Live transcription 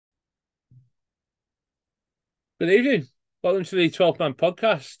Good evening. Welcome to the 12-Man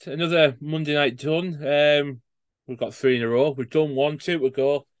podcast. Another Monday night done. We've got three in a row. We've done one, two to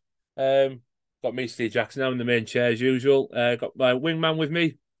go. Got me, Steve Jackson, now in the main chair as usual. Got my wingman with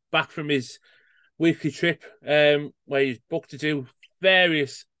me, back from his weekly trip, where he's booked to do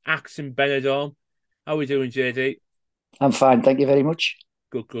various acts in Benidorm. How are we doing, JD? I'm fine, thank you very much.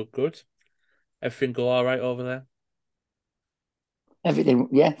 Good, good, good. Everything go all right over there? Everything,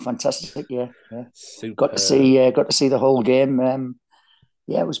 yeah, fantastic. Yeah, yeah. Superb. Got to see the whole game.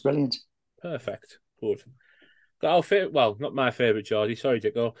 Yeah, it was brilliant. Perfect. Good. Got our favorite, well, not my favorite Geordie. Sorry,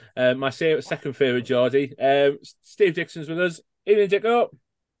 Dicko. My second favorite Geordie. Steve Dixon's with us. Evening, Dicko.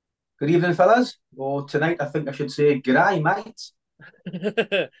 Good evening, fellas. Or tonight, I think I should say, g'day,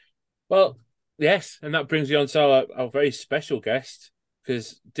 mate. Well, yes, and that brings you on to our very special guest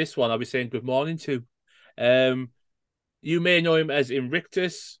because this one I'll be saying good morning to. Um, you may know him as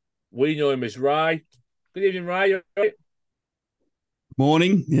Inrictus. We know him as Rye. Good evening, Rye. You all right?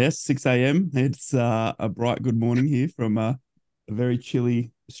 Morning, yes, 6 a.m. It's a bright good morning here from a very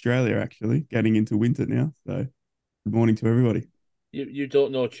chilly Australia, actually, getting into winter now. So, good morning to everybody. You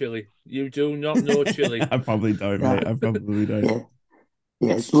don't know Chile. You do not know Chile. I probably don't, Yeah, mate. I probably don't. yeah,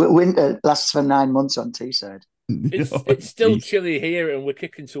 yeah. It's Winter lasts for 9 months on Teesside. it's Oh, it's still jeez. chilly here, and we're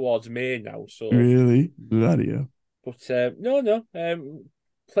kicking towards May now. So Really? Bloody hell. but no.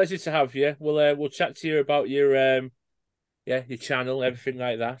 Pleasure to have you. We'll chat to you about your channel, everything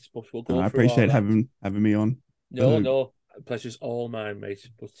like that. But we'll go I through all appreciate that. having me on. No, So, no, pleasure's all mine, mate.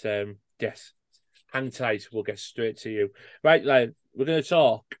 But yes, hang tight. We'll get straight to you. Right, like we're gonna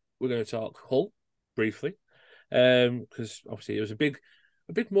talk. We're gonna talk Hull briefly, because obviously it was a big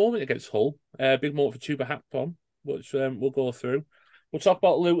moment against Hull. A big moment for Tuba Hatpom, which we'll go through. We'll talk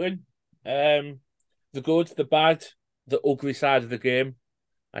about Luton, the good, the bad, the ugly side of the game.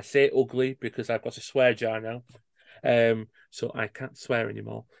 I say ugly because I've got a swear jar now, so I can't swear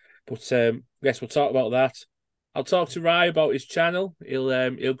anymore. But yes, we'll talk about that. I'll talk to Rye about his channel.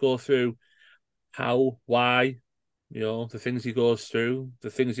 He'll go through how, why, the things he goes through, the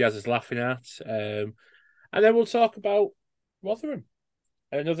things he has us laughing at, and then we'll talk about Rotherham.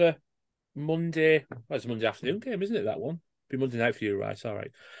 Another Monday. Well, it's a Monday afternoon game, isn't it? That one. Be Monday night for you, right? All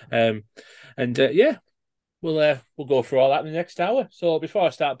right. Um, and yeah, we'll go through all that in the next hour. So before I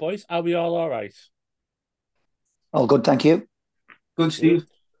start, boys, are we all right? All good, thank you. Good, Good. Steve.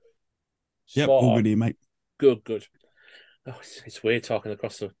 yep, Spot all on. good here, mate. Good, good. Oh, it's weird talking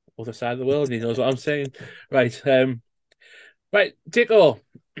across the other side of the world, and he knows what I'm saying. Right. Right, Dicko,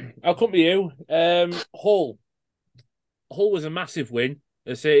 I'll come to you. Hull was a massive win.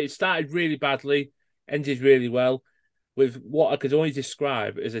 I say it started really badly, ended really well, with what I could only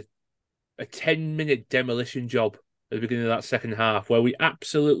describe as a 10-minute demolition job at the beginning of that second half, where we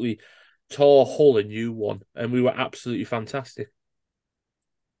absolutely tore Hull a new one, and we were absolutely fantastic.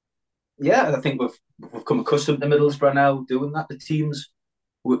 Yeah, I think we've come accustomed to Middlesbrough now doing that. The teams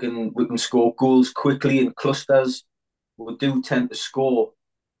we can score goals quickly in clusters. We do tend to score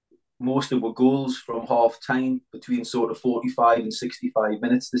most of our goals from half time between sort of 45 and 65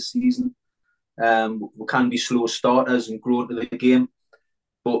 minutes this season. We can be slow starters and grow into the game,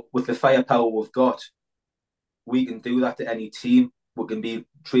 but with the firepower we've got, we can do that to any team. We can be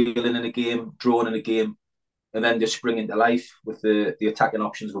trailing in a game, drawing in a game, and then just spring into life with the attacking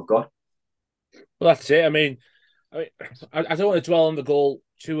options we've got. Well, that's it. I mean, I don't want to dwell on the goal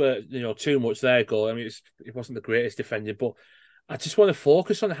too much. Their goal. I mean, it wasn't the greatest defending, but I just want to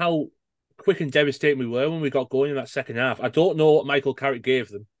focus on how quick and devastating we were when we got going in that second half. I don't know what Michael Carrick gave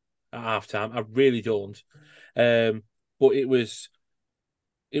them at halftime. I really don't. But it was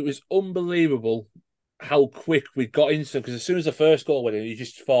unbelievable how quick we got into them because as soon as the first goal went in, you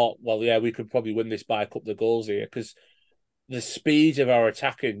just thought, well, yeah, we could probably win this by a couple of goals here because the speed of our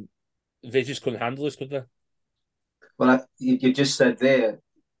attacking, they just couldn't handle us, could they? Well, you just said there,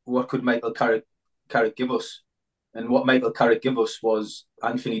 what could Michael Carrick give us? And what Michael Carrick gave us was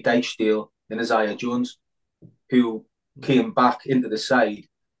Anthony Dijksteel and Isaiah Jones, who came back into the side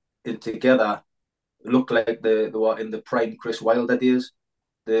and together looked like they were in the prime Chris Wilder days.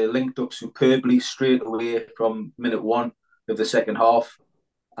 They linked up superbly straight away from minute one of the second half.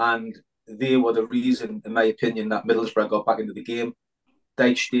 And they were the reason, in my opinion, that Middlesbrough got back into the game.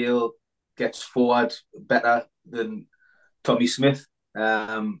 Dijksteel gets forward better than Tommy Smith.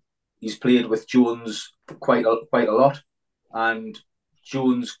 He's played with Jones quite a lot, and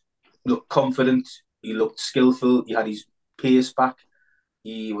Jones looked confident. He looked skillful. He had his pace back.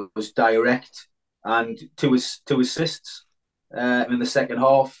 He was direct, and two assists in the second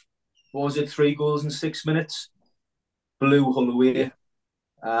half. What was it? 3 goals in 6 minutes. Blew Hull Yeah. away,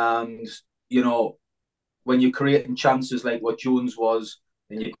 and you know when you're creating chances like what Jones was,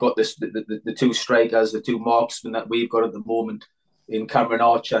 and you've got the two strikers, the two marksmen that we've got at the moment in Cameron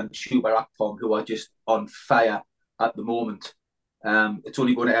Archer and Chuba Akpom, who are just on fire at the moment. It's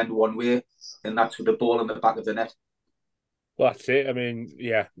only going to end one way, and that's with the ball in the back of the net. Well, that's it. I mean,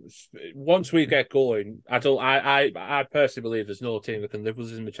 yeah. Once we get going, I personally believe there's no team that can live with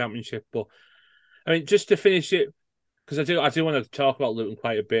us in the Championship. But I mean, just to finish it, because I do want to talk about Luton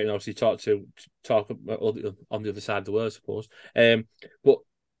quite a bit, and obviously talk about on the other side of the world, I suppose. But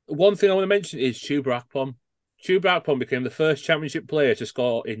one thing I want to mention is Chuba Akpom. Chuba Akpom became the first Championship player to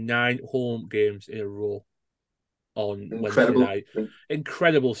score in 9 home games in a row on Wednesday night.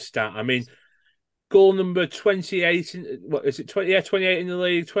 Incredible stat. I mean, goal number 28, what is it? 28 in the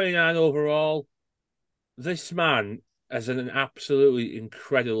league, 29 overall. This man has an absolutely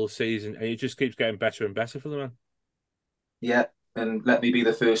incredible season, and he just keeps getting better and better for the man. Yeah, and let me be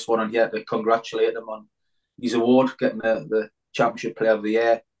the first one on here to congratulate him on his award, getting the Championship Player of the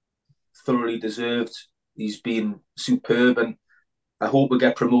Year. Thoroughly deserved. He's been superb, and I hope we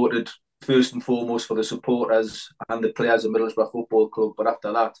get promoted first and foremost for the supporters and the players of Middlesbrough Football Club. But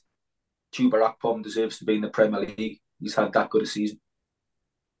after that, Chuba Akpom deserves to be in the Premier League. He's had that good a season.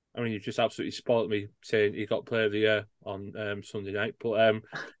 I mean, you've just absolutely spoiled me saying he got Player of the Year on Sunday night. But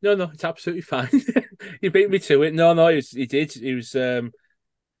no, it's absolutely fine. You beat me to it. No, he did. He was, I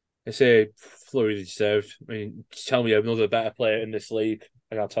say, thoroughly deserved. I mean, tell me another better player in this league,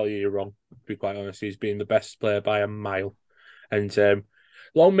 and I'll tell you you're wrong, to be quite honest. He's been the best player by a mile. And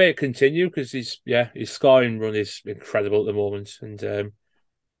long may it continue, because his scoring run is incredible at the moment. And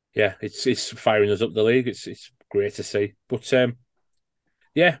it's firing us up the league. It's great to see. But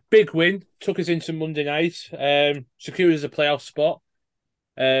big win. Took us into Monday night. Secured us a playoff spot.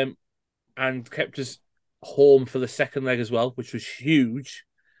 And kept us home for the second leg as well, which was huge,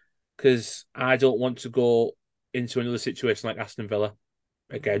 because I don't want to go into another situation like Aston Villa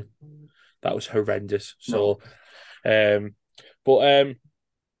again. That was horrendous. So, it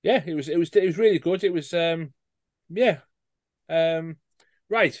was really good. It was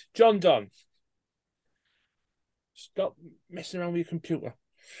right, John Donne. Stop messing around with your computer.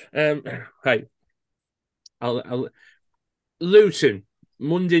 Right. I'll Luton,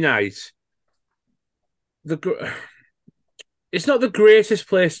 Monday night. It's not the greatest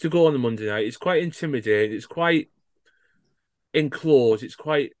place to go on the Monday night. It's quite intimidating. It's quite enclosed. It's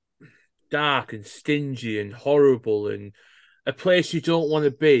quite dark and stingy and horrible, and a place you don't want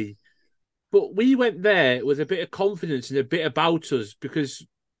to be. But we went there with a bit of confidence and a bit about us, because,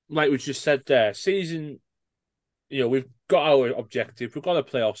 like we just said there, season, we've got our objective. We've got a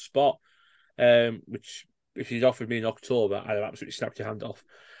playoff spot, which if you'd offered me in October, I'd have absolutely snapped your hand off.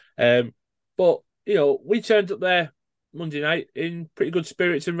 But, we turned up there Monday night in pretty good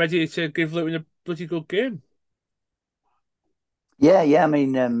spirits and ready to give Luton a bloody good game. Yeah. I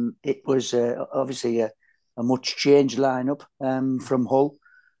mean, it was obviously a much changed lineup from Hull,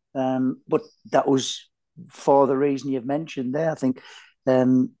 but that was for the reason you've mentioned there. I think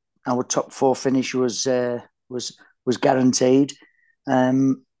our top 4 finish was guaranteed,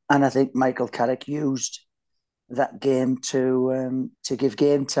 and I think Michael Carrick used that game to give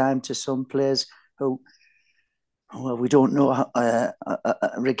game time to some players who, well, we don't know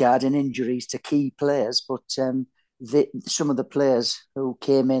regarding injuries to key players, but some of the players who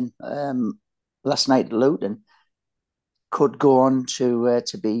came in last night at Luton could go on to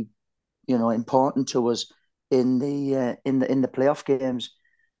be, important to us in the playoff games.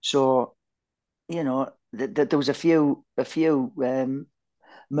 So, there was a few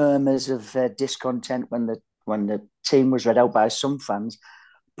murmurs of discontent when the team was read out by some fans,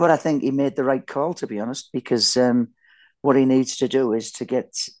 but I think he made the right call, to be honest, because what he needs to do is to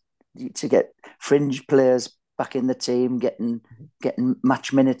get fringe players back in the team, getting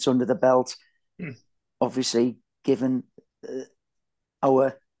match minutes under the belt. Obviously, given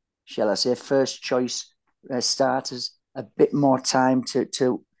our, shall I say, first choice starters a bit more time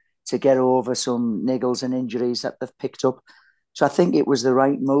to get over some niggles and injuries that they've picked up. So I think it was the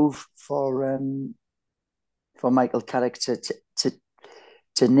right move for Michael Carrick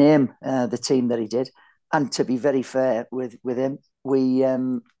to name the team that he did. And to be very fair with him, we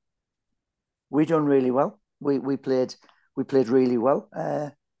done really well. We played really well.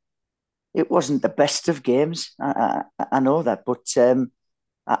 It wasn't the best of games, I know that, but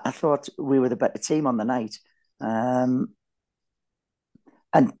I thought we were the better team on the night. And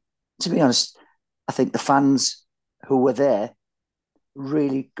to be honest, I think the fans who were there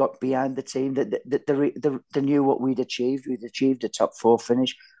really got behind the team. They knew what we'd achieved. We'd achieved a top 4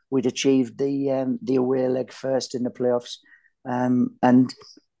 finish. We'd achieved the away leg first in the playoffs. And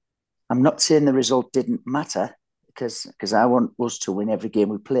I'm not saying the result didn't matter because I want us to win every game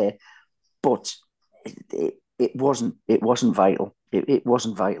we play, but it wasn't vital. It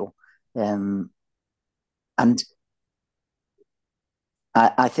wasn't vital, and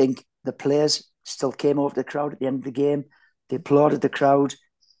I think the players still came over the crowd at the end of the game. They applauded the crowd.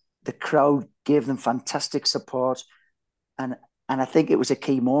 The crowd gave them fantastic support, and I think it was a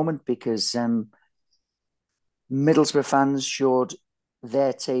key moment because Middlesbrough fans showed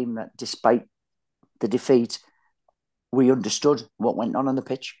their team that despite the defeat, we understood what went on the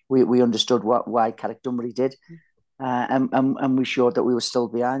pitch. We understood why Carrick done what he did, and we showed that we were still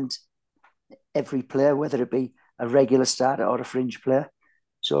behind every player, whether it be a regular starter or a fringe player.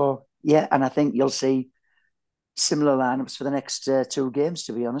 So yeah, and I think you'll see similar lineups for the next 2 games.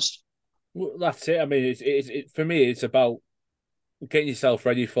 To be honest, Well, that's it. I mean, for me, it's about getting yourself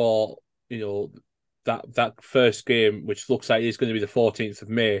ready for that first game, which looks like it's going to be the 14th of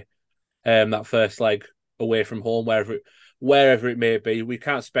May. That first leg away from home, wherever it may be. We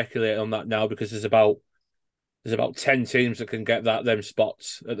can't speculate on that now because there's about 10 teams that can get them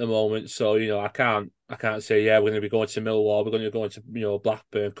spots at the moment. So I can't say we're going to be going to Millwall, we're going to go into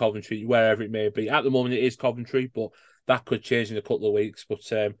Blackburn, Coventry, wherever it may be. At the moment, it is Coventry, but that could change in a couple of weeks. But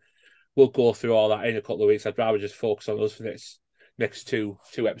we'll go through all that in a couple of weeks. I'd rather just focus on us for this next two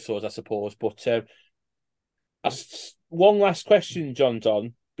episodes, I suppose. But one last question, John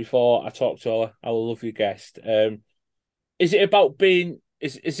Don, before I talk to our lovely guest. Is it about being?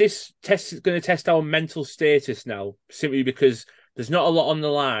 Is this test going to test our mental status now? Simply because there's not a lot on the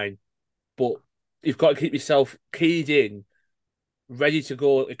line, but you've got to keep yourself keyed in, ready to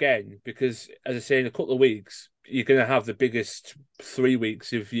go again. Because as I say, in a couple of weeks, you're going to have the biggest 3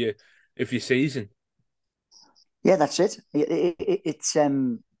 weeks of your season. Yeah, that's it. It's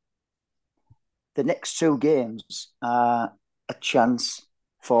the next 2 games are a chance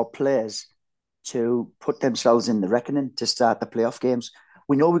for players to put themselves in the reckoning to start the playoff games.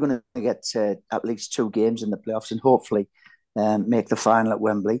 We know we're going to get at least 2 games in the playoffs and hopefully make the final at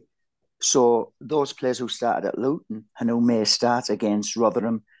Wembley. So those players who started at Luton and who may start against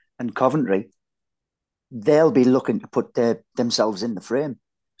Rotherham and Coventry, they'll be looking to put themselves in the frame.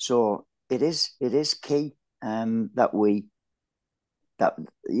 So it is key that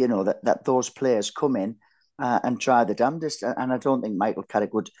those players come in and try the damnedest. And I don't think Michael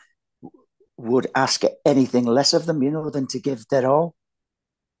Carrick would ask anything less of them, than to give their all.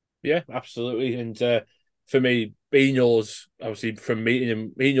 Yeah, absolutely. And for me, he knows, obviously, from meeting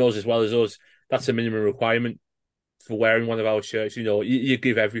him, he knows as well as us, that's a minimum requirement for wearing one of our shirts. You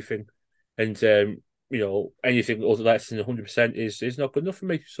give everything. And, anything less than 100% is not good enough for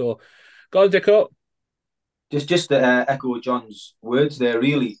me. So, go on, Dicko. Just to echo John's words there,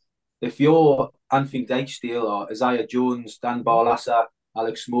 really. If you're Anthony Dijksteel or Isaiah Jones, Dan Barlaser,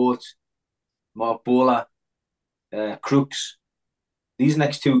 Alex Smoot, Mark Bowler, Crooks, these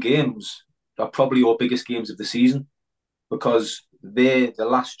next 2 games are probably your biggest games of the season because they're the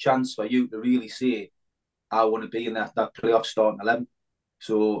last chance for you to really say, I want to be in that playoff starting 11.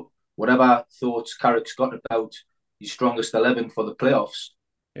 So whatever thoughts Carrick's got about his strongest 11 for the playoffs,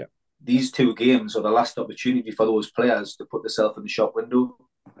 these 2 games are the last opportunity for those players to put themselves in the shop window.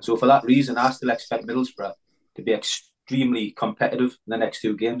 So for that reason, I still expect Middlesbrough to be extremely competitive in the next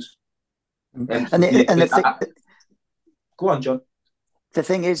 2 games. Go on, John. The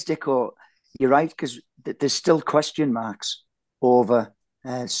thing is, Dicko, you're right, because there's still question marks over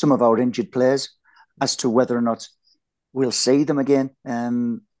some of our injured players as to whether or not we'll see them again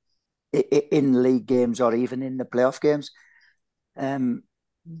in league games or even in the playoff games. From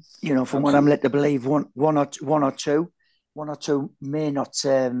what I'm led to believe, one or two may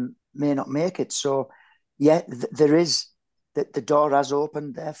not make it. So, yeah, there is the door has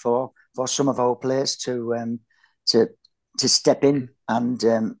opened there for some of our players to step in and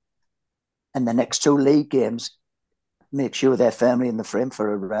the next 2 league games make sure they're firmly in the frame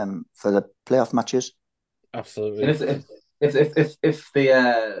for the playoff matches. Absolutely. And if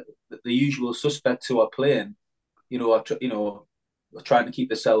the usual suspects who are playing, are trying to keep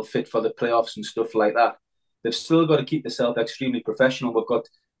themselves fit for the playoffs and stuff like that, they've still got to keep themselves extremely professional. We've got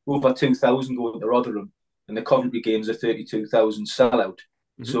over 2,000 going to Rotherham, and the Coventry games are 32,000 sellout.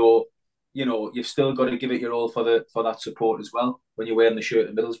 Mm-hmm. So, you've still got to give it your all for that support as well when you're wearing the shirt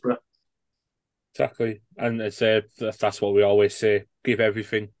in Middlesbrough. Exactly, and that's what we always say: give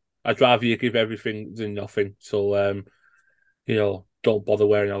everything. I'd rather you give everything than nothing. So, don't bother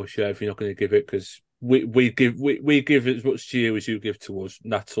wearing our shirt if you're not going to give it, because we give as much to you as you give to us,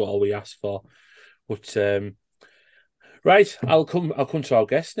 and that's all we ask for. But right, I'll come to our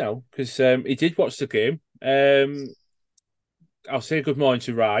guest now because he did watch the game. I'll say good morning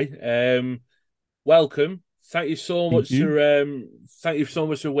to Rye. Welcome. Thank you so Thank much you.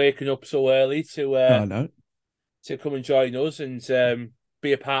 for waking up so early Oh, no. to come and join us and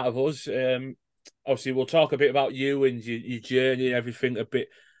be a part of us. Obviously, we'll talk a bit about you and your journey and everything a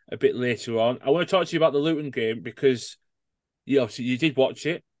bit later on. I want to talk to you about the Luton game because obviously you did watch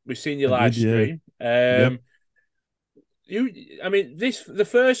it. We've seen your I live did, yeah. stream. Yep. I mean, the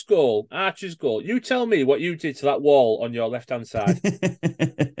first goal, Archer's goal. You tell me what you did to that wall on your left hand side.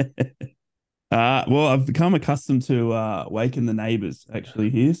 Well, I've become accustomed to waking the neighbors actually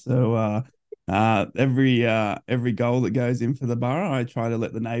here. So every goal that goes in for the Borough, I try to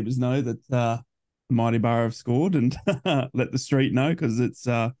let the neighbors know that the mighty Borough have scored and let the street know because it's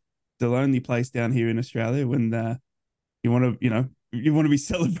the only place down here in Australia when you want to be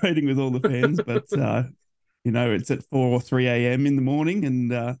celebrating with all the fans, but it's at 4 or 3 a.m. in the morning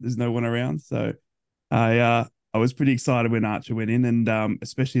and there's no one around. So I was pretty excited when Archer went in, and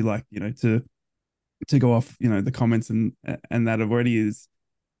especially like to go off the comments and that already is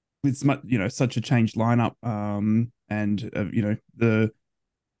with such a changed lineup and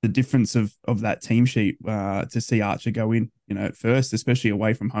the difference of that team sheet to see Archer go in at first, especially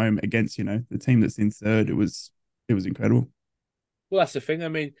away from home against the team that's in third. It was incredible. Well, that's the thing. I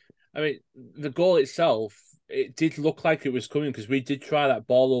mean, the goal itself, it did look like it was coming because we did try that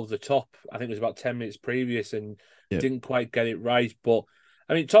ball over the top. I think it was about 10 minutes previous and Yeah. didn't quite get it right. But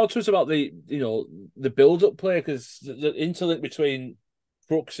I mean, talk to us about the build up play because the interlink between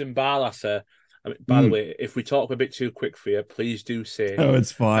Brooks and Barlasser. I mean, by the Mm. way, if we talk a bit too quick for you, please do say, Oh,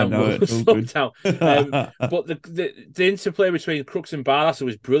 it's fine. and No, we'll it's all slow good. down. It But the interplay between Crooks and Barlasser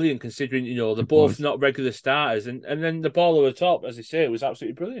was brilliant, considering they're both was. not regular starters, and then the ball over the top, as they say, was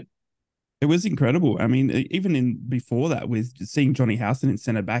absolutely brilliant. It was incredible. I mean, even in before that, with seeing Johnny Houston in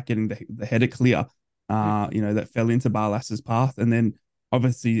centre back getting the header clear, Mm. that fell into Barlas's path, and then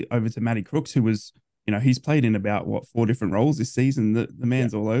obviously over to Matty Crooks, who was, he's played in about what 4 different roles this season. The Yeah.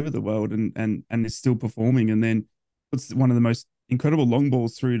 man's all over the world and is still performing. And then puts one of the most incredible long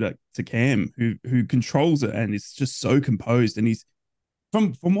balls through to Cam, who controls it and is just so composed. And he's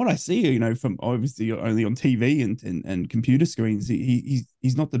from what I see, from obviously only on TV and computer screens,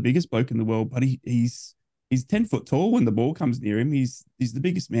 he's not the biggest bloke in the world, but he's 10 foot tall when the ball comes near him. He's the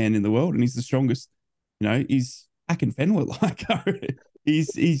biggest man in the world, and he's the strongest. He's Akin Fenway like.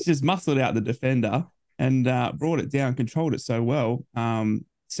 He's just muscled out the defender and brought it down, controlled it so well.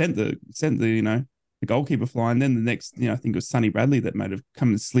 Sent the the goalkeeper flying. Then the next, I think it was Sonny Bradley that might have come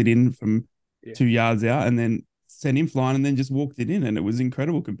and slid in from Yeah. 2 yards out, and then sent him flying and then just walked it in. And it was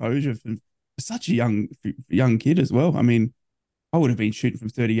incredible composure for such a young kid as well. I mean, I would have been shooting from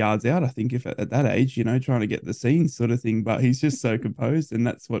 30 yards out, I think, if at that age, trying to get the scenes sort of thing. But he's just so composed, and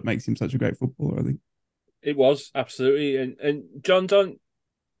that's what makes him such a great footballer, I think. It was absolutely, and John Dunn,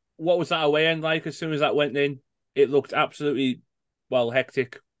 what was that away end like? As soon as that went in, it looked absolutely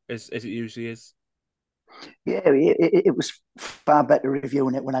hectic as it usually is. Yeah, it was far better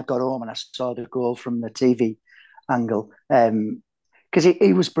reviewing it when I got home and I saw the goal from the TV angle. Because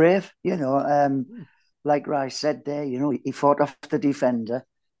he was brave, like Rice said there, he fought off the defender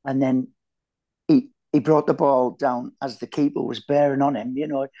and then he brought the ball down as the keeper was bearing on him.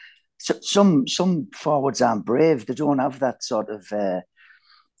 So, some forwards aren't brave; they don't have that sort of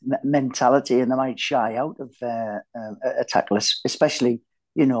mentality, and they might shy out of a tackle, especially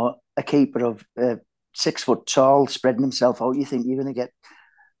a keeper of 6 foot tall, spreading himself out. You think you're going to get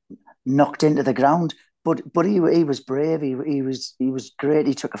knocked into the ground, but he was brave. He was great.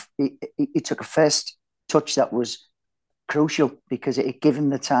 He took a first touch that was crucial because it gave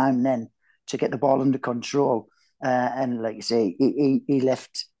him the time then to get the ball under control. And like you say, he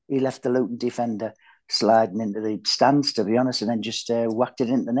left the Luton defender sliding into the stands, to be honest, and then just whacked it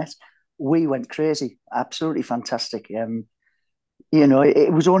into the net. We went crazy, absolutely fantastic.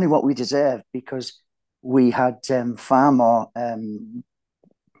 It was only what we deserved because we had far more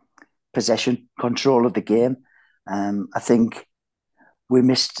possession, control of the game. I think we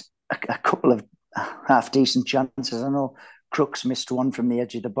missed a couple of half decent chances. I know Crooks missed one from the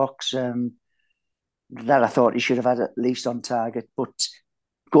edge of the box that I thought he should have had at least on target. But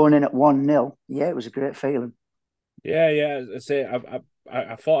going in at 1-0, yeah, it was a great feeling. Yeah. I say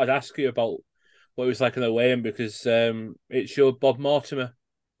I thought I'd ask you about what it was like in the way in because it showed Bob Mortimer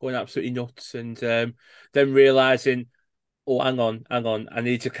going absolutely nuts and then realizing, oh, hang on, I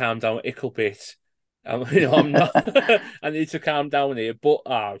need to calm down a little bit. I'm not. I need to calm down here,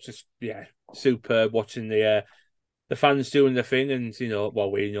 but just superb watching the fans doing the thing, and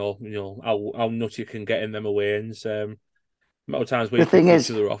we know how nutty you can get in them away, and amount of times The we've thing picked each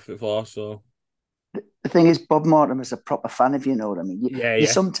is, other off before, so The thing is, Bob Mortimer's a proper fan, if you know what I mean. Yeah, You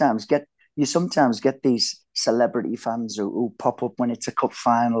yeah. sometimes get these celebrity fans who pop up when it's a cup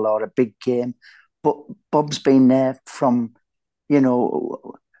final or a big game, but Bob's been there from, you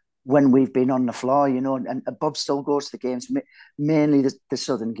know, when we've been on the floor, and Bob still goes to the games, mainly the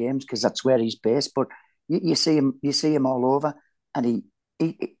Southern games because that's where he's based. But you see him all over, and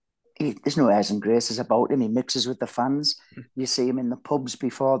he there's no airs and graces about him. He mixes with the fans. You see him in the pubs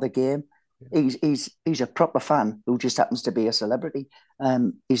before the game. He's a proper fan who just happens to be a celebrity.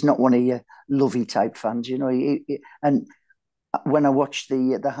 He's not one of your lovey type fans, and when I watched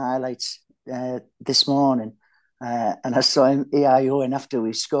the highlights this morning, and I saw him EIOing after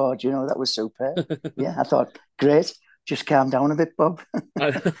we scored, that was superb. Yeah, I thought, great, just calm down a bit, Bob.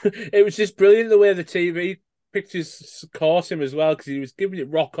 It was just brilliant the way the TV pictures caught him as well, because he was giving it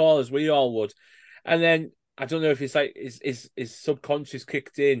rock all as we all would. And then I don't know if it's like his subconscious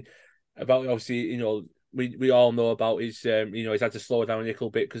kicked in about, obviously, we all know about his he's had to slow down a little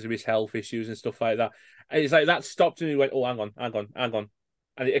bit because of his health issues and stuff like that. And it's like that stopped and he went, oh, hang on.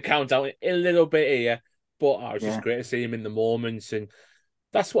 And it calmed down a little bit here. But it was just great to see him in the moments. And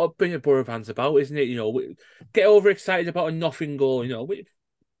that's what being a Boro fan's about, isn't it? We get overexcited about a nothing goal.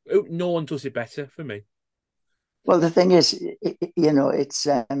 No one does it better for me. Well, the thing is, it's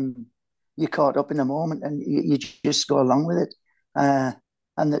you're caught up in the moment and you just go along with it.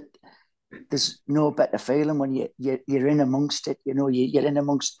 And that there's no better feeling when you're in amongst it. You're in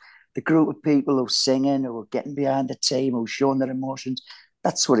amongst the group of people who are singing, who are getting behind the team, who are showing their emotions.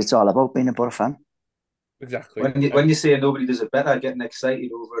 That's what it's all about, being a Boro fan. Exactly. When you say nobody does it better, getting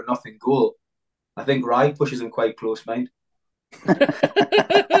excited over a nothing goal, I think Rye pushes him quite close, mind.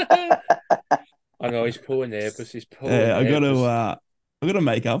 I know he's poor neighbours. He's poor neighbours. I gotta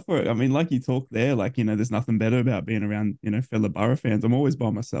make up for it. I mean, like you talked there, like, there's nothing better about being around, fellow Borough fans. I'm always by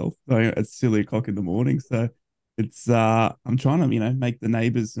myself. So it's silly o'clock in the morning. So it's I'm trying to, make the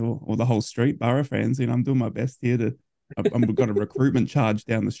neighbours or the whole street Borough fans. I'm doing my best here to I've got a recruitment charge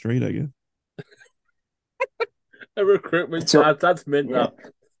down the street, I guess. A recruitment charge, that's mint, yeah.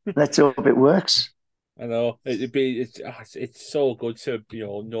 that. Let's hope it works. I know. It's so good to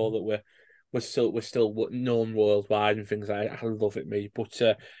know that we're still known worldwide and things like that. I love it, me. But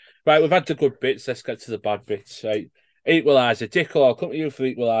right, we've had the good bits. Let's get to the bad bits. Right, equaliser. Dicko, I'll come to you for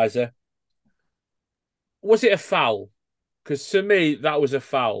the equaliser. Was it a foul? Because to me, that was a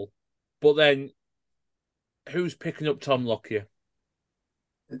foul. But then, who's picking up Tom Lockyer?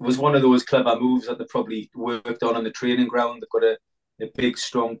 It was one of those clever moves that they probably worked on the training ground. They've got a big,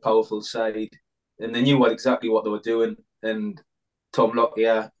 strong, powerful side, and they knew exactly what they were doing. And Tom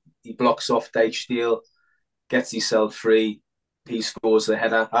Lockyer, he blocks off Dijksteel, gets himself free. He scores the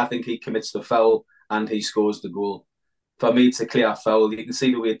header. I think he commits the foul and he scores the goal. For me, it's a clear foul. You can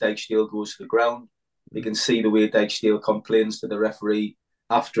see the way Dijksteel goes to the ground. You can see the way Dijksteel complains to the referee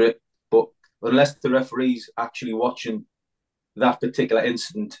after it. But unless the referee's actually watching that particular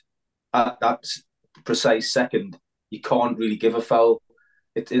incident at that precise second, you can't really give a foul.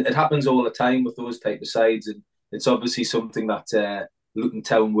 It happens all the time with those type of sides, and it's obviously something that Luton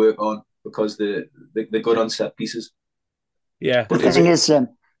Town work on because they're good on set pieces. Yeah, but the thing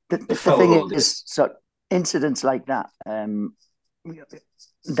is, so incidents like that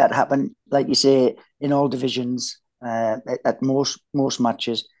that happen, like you say, in all divisions at most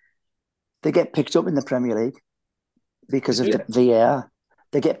matches, they get picked up in the Premier League because of the VAR.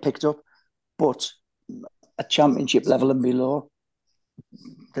 They get picked up, but at Championship level and below,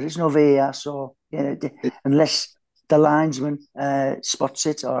 there is no VAR. So unless the linesman spots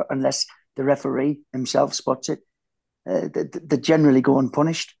it, or unless the referee himself spots it, they generally go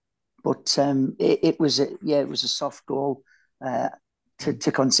unpunished. But it was a soft goal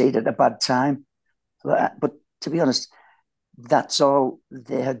to concede at a bad time. But to be honest, that's all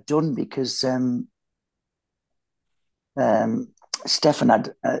they had done because Stefan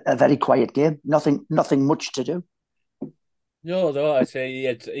had a very quiet game. Nothing much to do. No, I say he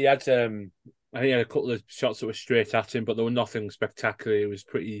had I think he had a couple of shots that were straight at him, but there were nothing spectacular. It was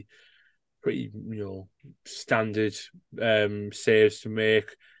pretty standard saves to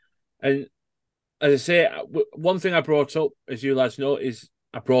make. And as I say, one thing I brought up, as you lads know, is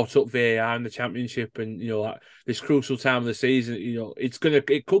I brought up VAR in the Championship, and this crucial time of the season,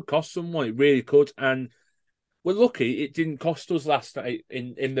 it could cost someone. It really could, and we're lucky it didn't cost us last night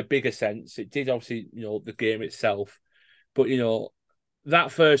in the bigger sense. It did, obviously, the game itself, but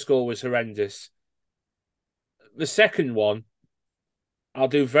that first goal was horrendous. The second one, I'll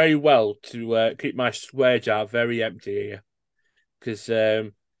do very well to keep my swear jar very empty here, because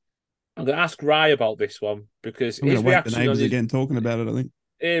I'm going to ask Rye about this one, because I'm going to wake the neighbours again talking about it, I think.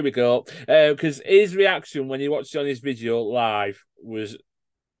 Here we go. Because his reaction when he watched it on his video live was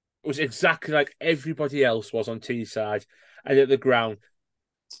exactly like everybody else was on Teesside and at the ground.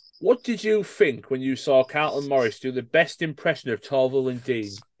 What did you think when you saw Carlton Morris do the best impression of Torval and Dean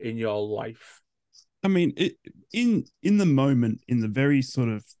in your life? I mean, in the moment, in the very sort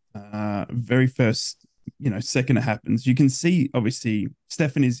of very first second it happens, you can see obviously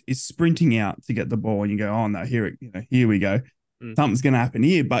Stefan is sprinting out to get the ball, and you go, oh no, here we go, something's going to happen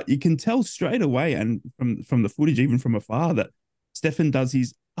here. But you can tell straight away, and from the footage, even from afar, that Stefan does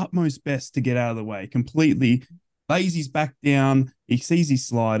his utmost best to get out of the way, completely lays his back down. He sees his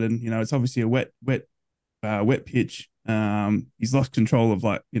slide, and it's obviously a wet pitch. He's lost control of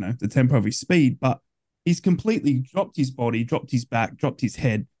the tempo of his speed, but he's completely dropped his body, dropped his back, dropped his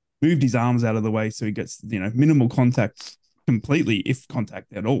head, moved his arms out of the way so he gets minimal contact completely, if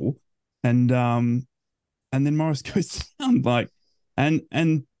contact at all. And then Morris goes down and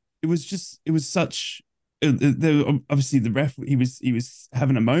it was such. Obviously the ref he was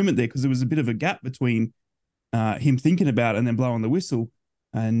having a moment there because there was a bit of a gap between him thinking about it and then blowing the whistle,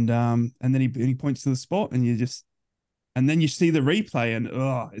 and then he points to the spot, and then you see the replay, and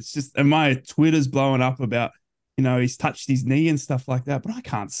it's just, and my Twitter's blowing up about he's touched his knee and stuff like that, but I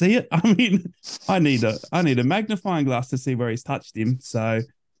can't see it. I mean, I need a magnifying glass to see where he's touched him. So,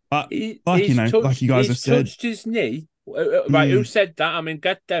 but like you guys have said, touched his knee. Right, who said that? I mean,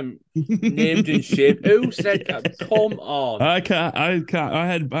 get them named and shaped. Who said that? Come on. I can't. I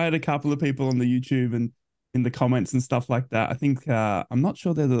had a couple of people on the YouTube and in the comments and stuff like that. I think I'm not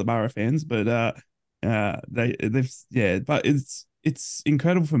sure they're the Boro fans, but but it's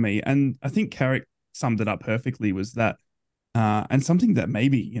incredible for me, and I think Carrick summed it up perfectly. Was that and something that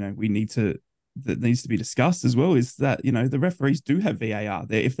maybe that needs to be discussed as well is that the referees do have VAR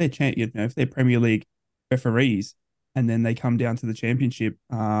there if they're Premier League referees, and then they come down to the Championship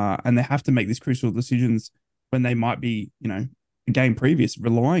and they have to make these crucial decisions when they might be a game previous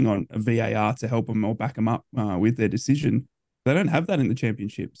relying on a VAR to help them or back them up with their decision. They don't have that in the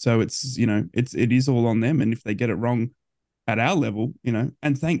Championship, so it is all on them. And if they get it wrong at our level, and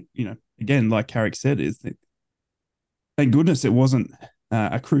again, like Carrick said, thank goodness it wasn't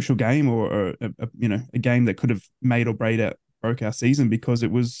a crucial game or a game that could have made or broke our season, because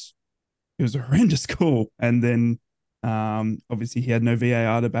it was a horrendous call. And then obviously he had no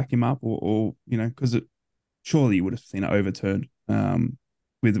VAR to back him up, or because surely you would have seen it overturned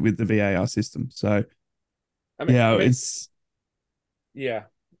with the VAR system. So it's. Yeah,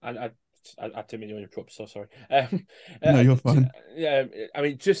 I didn't mean to interrupt. So sorry. No, you're fine. Yeah, I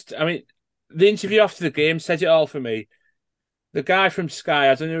mean, the interview after the game said it all for me. The guy from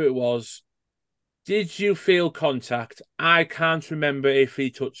Sky, I don't know who it was. Did you feel contact? I can't remember if he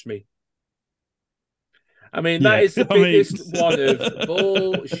touched me. I mean, that is the biggest one of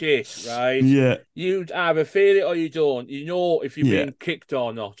bullshit, right? Yeah. You either feel it or you don't. You know if you're being kicked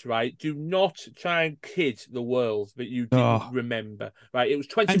or not, right? Do not try and kid the world that you didn't remember, right? It was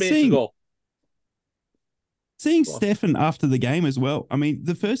 20 minutes ago. Seeing Stefan after the game as well. I mean,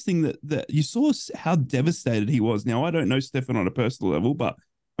 the first thing that you saw how devastated he was. Now, I don't know Stefan on a personal level, but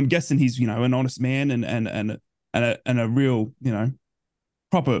I'm guessing he's an honest man and a real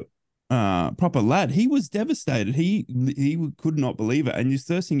proper lad. He was devastated. He could not believe it. And the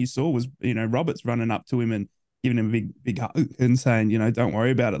first thing you saw was Roberts running up to him and giving him a big hug and saying, don't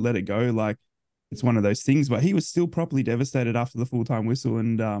worry about it, let it go. Like, it's one of those things. But he was still properly devastated after the full-time whistle,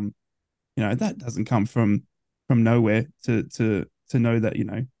 and that doesn't come from nowhere to know that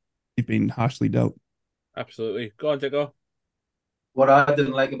you've been harshly dealt. Absolutely. Go on, Diego. What I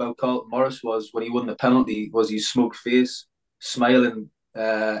didn't like about Carlton Morris was when he won the penalty was his smug face, smiling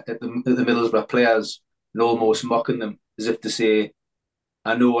at the Middlesbrough players and almost mocking them as if to say,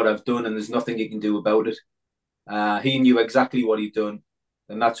 I know what I've done and there's nothing you can do about it. He knew exactly what he'd done,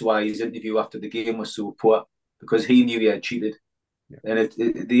 and that's why his interview after the game was so poor, because he knew he had cheated. Yeah. And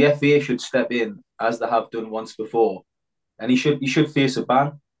the FA should step in, as they have done once before, and he should face a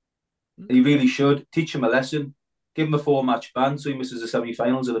ban. He really should. Teach him a lesson. Give him a 4-match ban so he misses the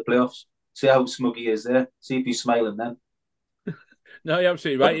semi-finals of the playoffs. See how smug he is there. See if he's smiling then. No, you're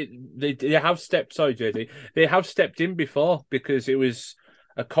absolutely right. They have stepped. Sorry, JD. They have stepped in before, because it was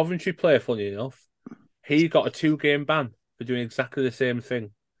a Coventry player. Funny enough, he got a 2-game ban for doing exactly the same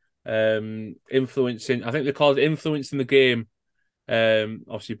thing, influencing. I think they called it influencing the game,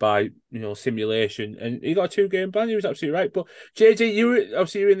 obviously by simulation, and he got a 2-game ban. He was absolutely right. But JD, you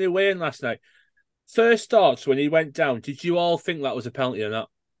were in the away end last night. First thoughts when he went down, did you all think that was a penalty or not?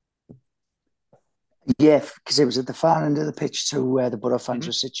 Yeah, because it was at the far end of the pitch to where the Boro fans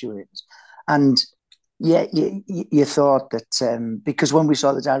were situated. And Yeah, you thought that because when we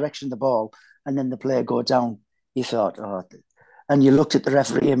saw the direction of the ball and then the player go down, you thought, oh, and you looked at the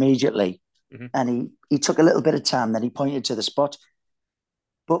referee immediately, and he took a little bit of time, then he pointed to the spot,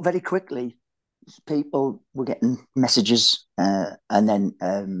 but very quickly, people were getting messages, and then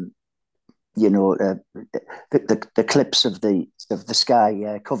the clips of the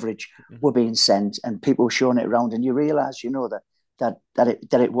Sky coverage were being sent, and people were showing it around, and you realise, that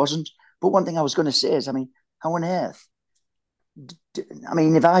it wasn't. But one thing I was going to say is, I mean, how on earth? I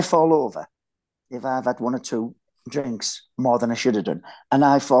mean, if I fall over, if I've had one or two drinks more than I should have done, and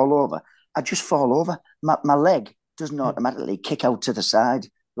I fall over, I just fall over. My leg doesn't automatically kick out to the side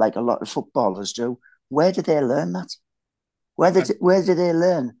like a lot of footballers do. Where did they learn that? Where did they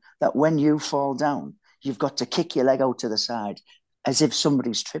learn that when you fall down, you've got to kick your leg out to the side as if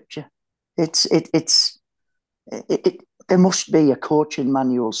somebody's tripped you? There must be a coaching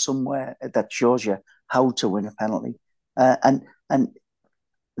manual somewhere that shows you how to win a penalty, and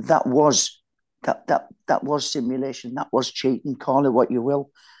that was that was simulation, that was cheating. Call it what you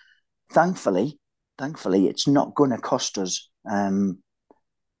will. Thankfully, it's not going to cost us a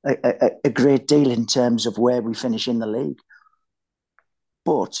great deal in terms of where we finish in the league,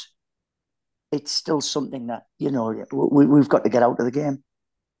 but it's still something that we've got to get out of the game.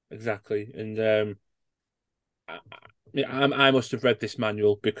 Exactly, and I must have read this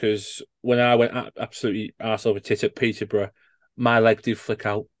manual, because when I went absolutely arse over tit at Peterborough, my leg did flick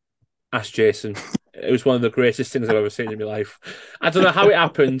out. Ask Jason. It was one of the greatest things I've ever seen in my life. I don't know how it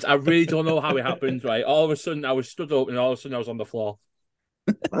happened. I really don't know how it happened, right? All of a sudden, I was stood up, and all of a sudden, I was on the floor.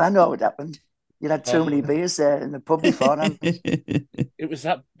 Well, I know what happened. You had too many beers there in the pub beforehand. It was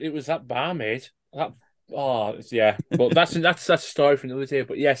that barmaid. Yeah. But that's a story for another day.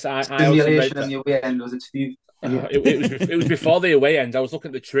 But yes, I also read Stimulation on the away end, was it, Steve? It was before the away end. I was looking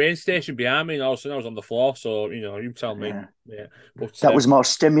at the train station behind me, and all of a sudden I was on the floor. So you tell me. Yeah. But that was more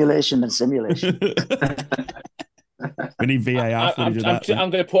stimulation than simulation. We need VAR footage of that.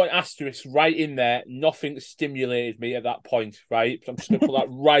 I'm going to put an asterisk right in there. Nothing stimulated me at that point, right? I'm just going to put that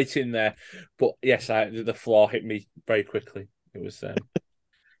right in there. But yes, the floor hit me very quickly. It was,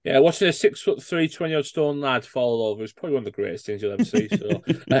 watching a 6'3", 20-odd stone lad fall over is probably one of the greatest things you'll ever see. So,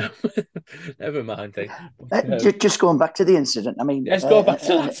 never mind. Just going back to the incident, I mean, let's go back to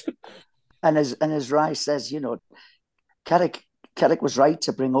that. And as Rice says, Carrick was right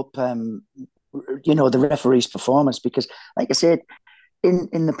to bring up the referee's performance, because, like I said,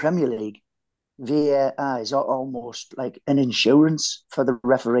 in the Premier League, VAR is almost like an insurance for the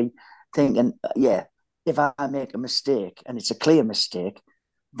referee, thinking, if I make a mistake and it's a clear mistake,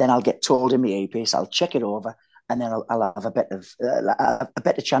 then I'll get told in my earpiece, I'll check it over, and then I'll have a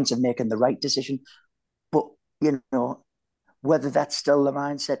better chance of making the right decision. But whether that's still the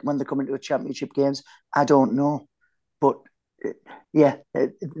mindset when they come into a championship games, I don't know. But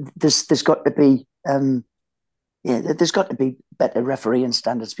there's got to be there's got to be better refereeing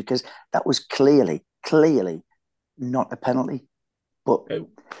standards, because that was clearly not a penalty. But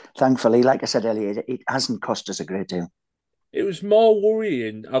thankfully, like I said earlier, it hasn't cost us a great deal. It was more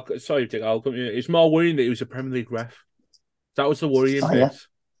worrying. Sorry, Dick. It's more worrying that he was a Premier League ref. That was the worrying bit.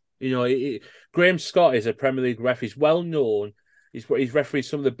 Yeah. Graham Scott is a Premier League ref. He's well known. He's refereed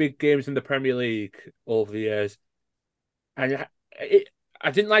some of the big games in the Premier League over the years. And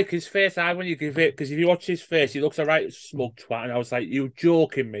I didn't like his face when you give it, because if you watch his face, he looks a right smug twat. And I was like, "You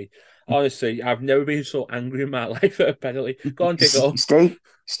joking me?" Honestly, I've never been so angry in my life at a penalty. Go on, Dicko.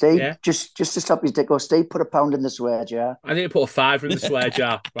 Steve, yeah? just to stop his Dicko, Steve, put £1 in the swear jar. I need to put a £5 in the swear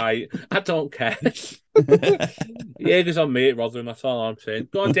jar, right? I don't care. Jaeger's on me at Rotherham, that's all I'm saying.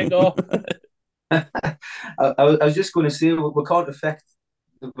 Go on, Dicko. I was just going to say, we can't affect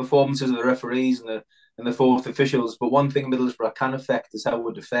the performances of the referees and the fourth officials, but one thing Middlesbrough can affect is how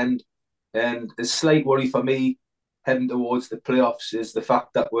we defend. And the slight worry for me heading towards the playoffs is the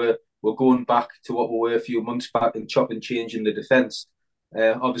fact that we're going back to what we were a few months back and chop and change in the defence,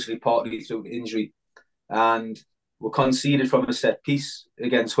 obviously partly through injury. And we conceded from a set piece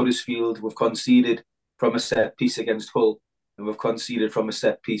against Huddersfield, we've conceded from a set piece against Hull, and we've conceded from a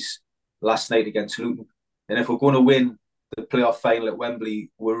set piece last night against Luton. And if we're going to win the playoff final at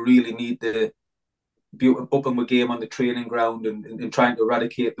Wembley, we really need to be upping the game on the training ground and trying to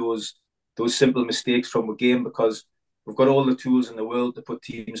eradicate those simple mistakes from the game, because we've got all the tools in the world to put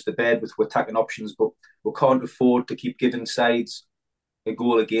teams to bed with attacking options, but we can't afford to keep giving sides a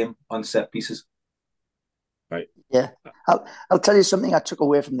goal a game on set pieces. Right. Yeah. I'll tell you something I took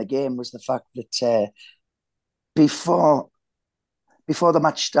away from the game was the fact that before the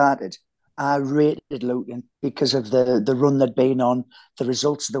match started, I rated Luton because of the run they'd been on, the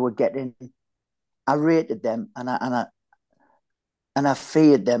results they were getting. I rated them, and I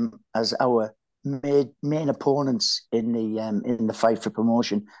feared them as our main opponents in the fight for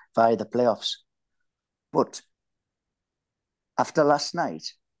promotion via the playoffs. But after last night,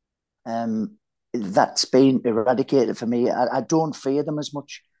 that's been eradicated for me. I don't fear them as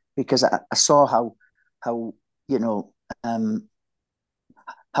much because I saw how you know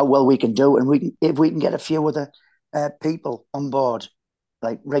how well we can do, and if we can get a few other people on board,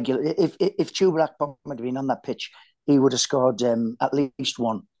 like regular. If Tuber Akpom had been on that pitch, he would have scored at least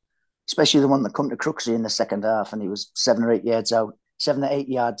one, especially the one that come to Crooksey in the second half, and he was 7 or 8 yards out,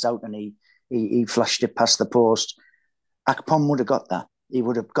 and he flashed it past the post. Akpom would have got that. He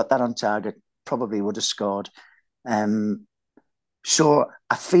would have got that on target. Probably would have scored. So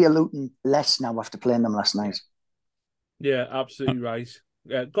I fear Luton less now after playing them last night. Yeah, absolutely right.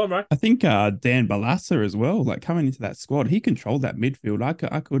 Yeah, go on, right. I think Dan Balassa as well, like coming into that squad, he controlled that midfield.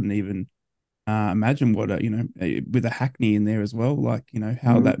 I couldn't even imagine what with a Hackney in there as well, like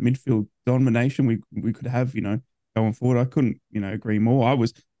how that midfield domination we could have, going forward. I couldn't agree more.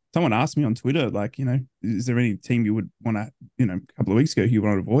 Someone asked me on Twitter, like, is there any team you would want to, a couple of weeks ago you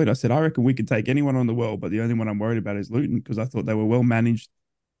want to avoid? I said I reckon we could take anyone on the world, but the only one I'm worried about is Luton, because I thought they were well managed,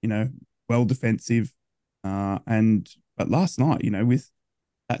 well defensive, but last night, with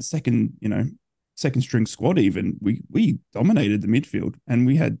that second string squad, even we dominated the midfield, and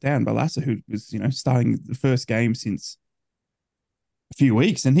we had Dan Balassa, who was starting the first game since a few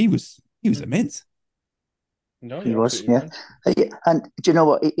weeks, and he was immense. No, he was, yeah. Right. And do you know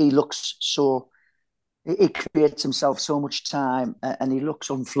what? He looks so. He creates himself so much time, and he looks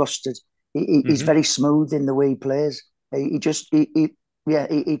unflustered. He's very smooth in the way he plays. He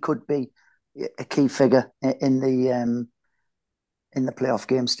could be a key figure in the playoff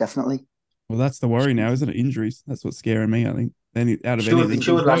games, definitely. Well, that's the worry now, isn't it? Injuries. That's what's scaring me. I think out of anything,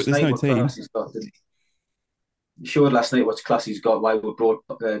 there's no team. He showed last night what class he's got. Why we brought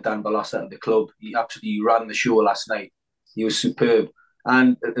Dan Balassa at the club. He absolutely ran the show last night. He was superb.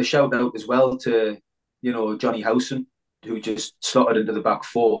 And a shout out as well to, Johnny Howson, who just slotted into the back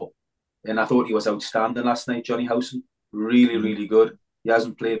four. And I thought he was outstanding last night, Johnny Howson. Really, really good. He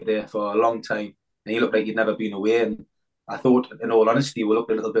hasn't played there for a long time. And he looked like he'd never been away. And I thought, in all honesty, we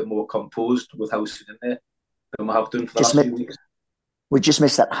looked a little bit more composed with Howson in there than we have done for the last few weeks. We just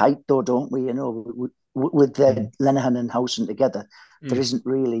miss that height, though, don't we? With Lenihan and Howson together, there isn't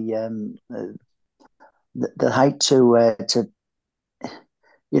really the height to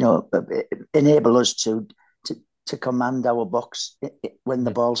enable us to command our box when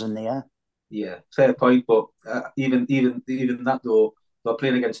the ball's in the air. Yeah, fair point. But even that though, they're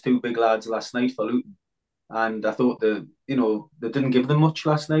playing against two big lads last night for Luton, and I thought they didn't give them much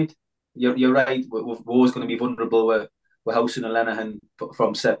last night. You're right. We're always going to be vulnerable with Howson and Lenihan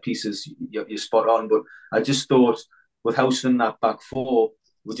from set pieces. You're spot on. But I just thought with Howson in that back four,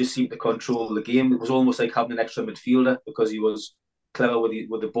 we just seemed to control the game. It was almost like having an extra midfielder because he was clever with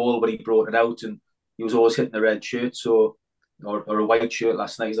the ball when he brought it out, and he was always hitting the red shirt, or a white shirt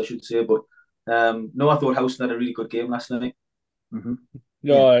last night, as I should say. But no, I thought Howson had a really good game last night. Mm-hmm.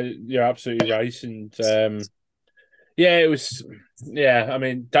 No, you're absolutely right, and it was. Yeah, I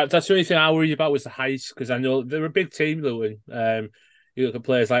mean that's the only thing I worried about was the height, because I know they're a big team, Luton. You look at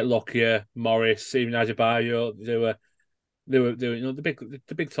players like Lockyer, Morris, even Adebayo. They were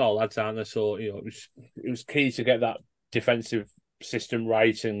the big tall lads, aren't they? So it was key to get that defensive system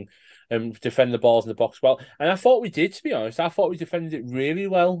right and defend the balls in the box well. And I thought we did, to be honest. I thought we defended it really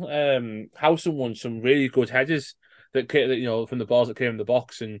well. Howson won some really good headers that from the balls that came in the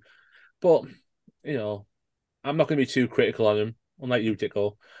box, but I'm not going to be too critical on him, unlike you,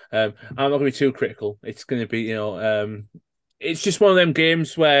 Dicko. I'm not going to be too critical. It's going to be it's just one of them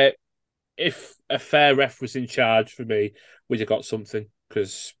games where if a fair ref was in charge for me, we'd have got something,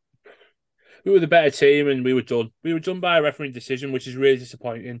 because we were the better team and we were done. We were done by a refereeing decision, which is really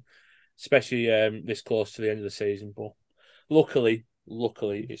disappointing, especially this close to the end of the season. But luckily,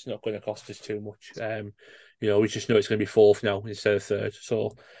 it's not going to cost us too much. We just know it's going to be fourth now instead of third,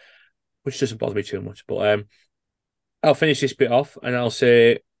 so which doesn't bother me too much. But I'll finish this bit off and I'll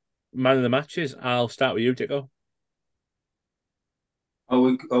say man of the matches. I'll start with you, Dicko. Are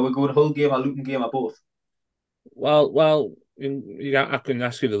we going Hull game or Luton game or both? Well, I can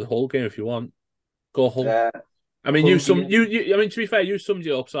ask you the whole game if you want. Go Hull. I mean, to be fair, you summed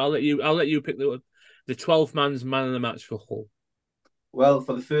it up, so I'll let you pick the 12th man's man of the match for Hull. Well,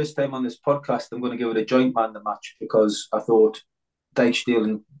 for the first time on this podcast, I'm going to give it a joint man of the match, because I thought Dijksteel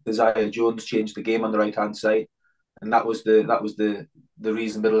and Isaiah Jones changed the game on the right hand side, and that was the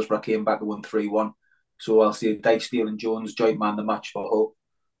reason Middlesbrough came back and won 3-1. So I'll say Dijksteel and Jones joint man of the match for Hull.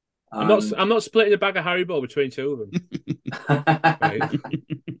 I'm not splitting a bag of Haribo between two of them. Right.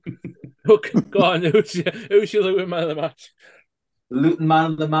 Look, go on. Who's your Luton man of the match? Luton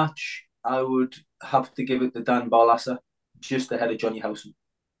man of the match, I would have to give it to Dan Barlaser, just ahead of Johnny Howson.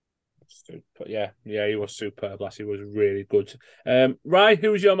 Yeah, he was superb. He was really good. Ryan,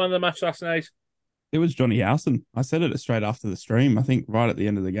 who was your man of the match last night? It was Johnny Howson. I said it straight after the stream. I think right at the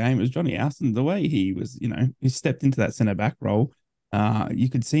end of the game, it was Johnny Howson. The way he was, he stepped into that centre back role. You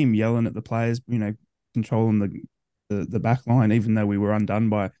could see him yelling at the players, controlling the back line, even though we were undone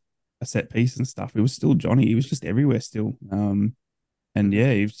by a set piece and stuff. It was still Johnny. He was just everywhere still. And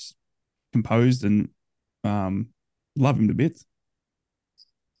yeah, he was composed and love him to bits.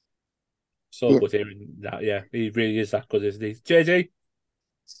 So good hearing that. Yeah, he really is that good, isn't he? JJ?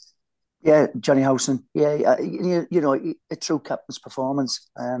 Yeah, Johnny Howson. Yeah, a true captain's performance.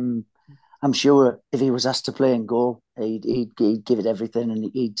 I'm sure if he was asked to play and goal, he'd give it everything,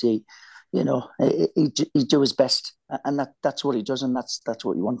 and he'd do his best, and that's what he does, and that's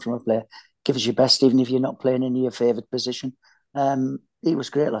what you want from a player. Give us your best, even if you're not playing in your favoured position. He was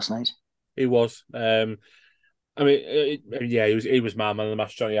great last night. He was. He was my man of the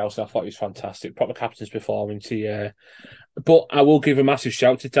match, Johnny Howson. I thought he was fantastic. Proper captain's performance. But I will give a massive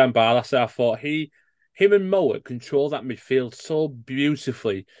shout to Dan Barlaser. I thought him and Mowat controlled that midfield so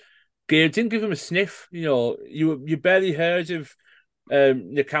beautifully. Didn't give him a sniff. You barely heard of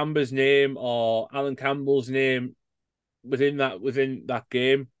Nakamba's name or Alan Campbell's name within that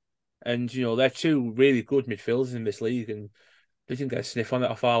game. And they're two really good midfielders in this league, and they didn't get a sniff on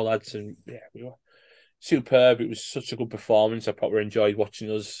it off our lads. And yeah, we were superb. It was such a good performance. I probably enjoyed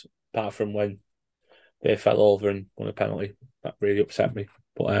watching us, apart from when they fell over and won a penalty. That really upset me.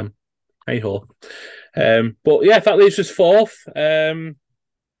 But hey ho. But yeah, that leaves us fourth.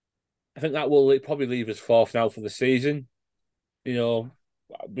 I think that will probably leave us fourth now for the season. We'll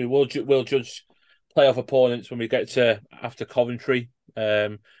judge playoff opponents when we get to after Coventry.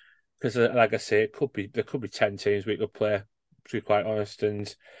 Because like I say, there could be 10 teams we could play, to be quite honest,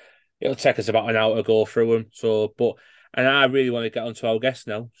 and it'll take us about an hour to go through them. And I really want to get onto our guests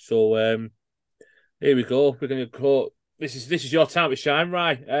now. So here we go. We're going to go. This is your time to shine,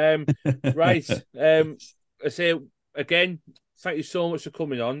 right? Right. I say again, thank you so much for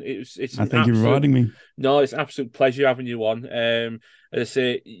coming on. Thank you for inviting me. No, it's an absolute pleasure having you on. As I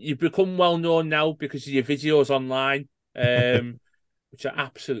say, you've become well known now because of your videos online. Which are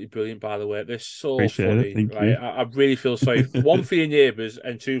absolutely brilliant, by the way. They're so Appreciate funny. It. Thank right? you. I really feel sorry. One for your neighbours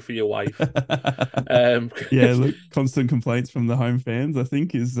and two for your wife. Yeah, look, constant complaints from the home fans, I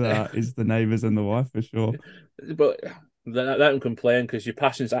think, is the neighbours and the wife for sure. But let them complain because your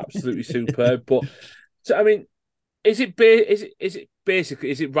passion's absolutely superb. But so, I mean, is it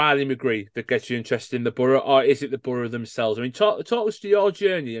basically Riley McGree that gets you interested in the Boro, or is it the Boro themselves? I mean, talk us to your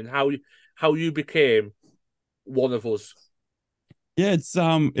journey and how you became one of us. Yeah,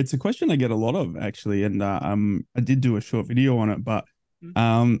 it's a question I get a lot of actually, and I did do a short video on it, but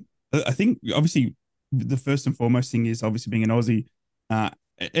I think obviously the first and foremost thing is obviously being an Aussie.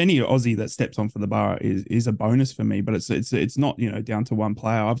 Any Aussie that steps on for the Borough is a bonus for me, but it's not down to one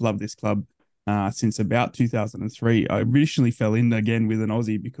player. I've loved this club since about 2003. I originally fell in again with an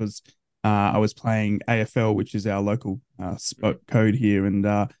Aussie because I was playing AFL, which is our local code here, and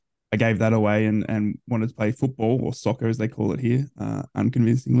I gave that away and wanted to play football or soccer as they call it here,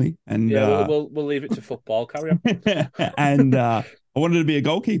 unconvincingly. And yeah, we'll leave it to football. Carry on. And I wanted to be a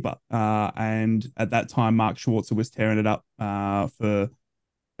goalkeeper. And at that time, Mark Schwarzer was tearing it up for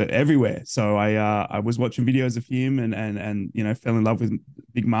everywhere. So I was watching videos of him and fell in love with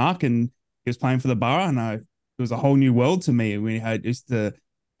Big Mark, and he was playing for the Borough, and it was a whole new world to me. We had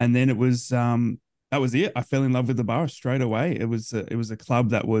and then it was that was it. I fell in love with the Borough straight away. It was a club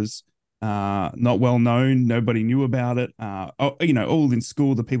that was not well known. Nobody knew about it. All in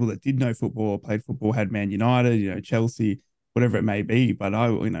school, the people that did know football, played football, had Man United, Chelsea, whatever it may be. But I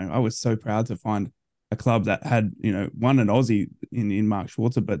was so proud to find a club that had, one, an Aussie in Mark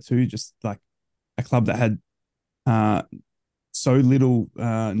Schwarzer, but two, just like a club that had so little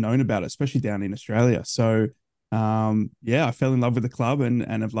known about it, especially down in Australia. So I fell in love with the club and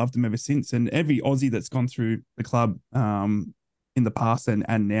have loved them ever since. And every Aussie that's gone through the club in the past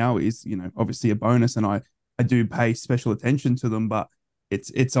and now is, obviously a bonus. And I do pay special attention to them, but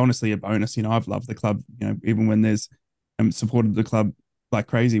it's honestly a bonus. I've loved the club, even when there's supported the club like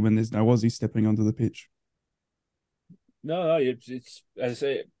crazy when there's no Aussie stepping onto the pitch. No, it's as I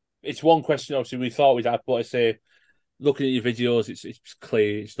say, it's one question obviously we thought we'd have, but I say looking at your videos, it's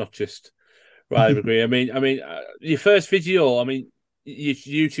clear it's not just Riley McGree. I mean, your first video, your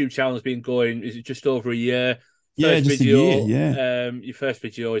YouTube channel has been going, is it just over a year? Yeah, first just a video, year. Yeah. your first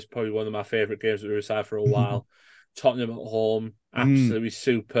video is probably one of my favourite games at Riverside for a while. Tottenham at home, Mm. absolutely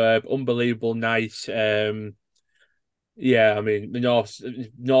superb, unbelievable night. Yeah, I mean the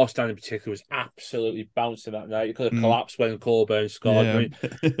North Stand in particular was absolutely bouncing that night. You could have Mm. collapsed when Colburn scored.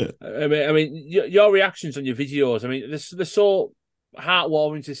 Yeah. I mean, your reactions on your videos. I mean, they're so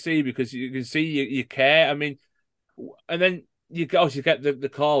heartwarming to see because you can see you care. I mean, and then you obviously get the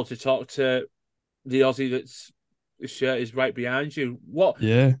call to talk to the Aussie that's the shirt is right behind you.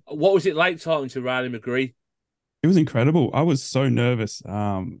 Yeah. What was it like talking to Riley McGree? It was incredible. I was so nervous.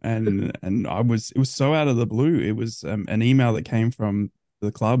 And it was so out of the blue. It was an email that came from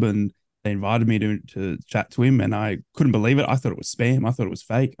the club, and they invited me to chat to him, and I couldn't believe it. I thought it was spam. I thought it was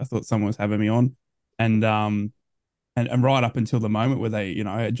fake. I thought someone was having me on. And and right up until the moment where they,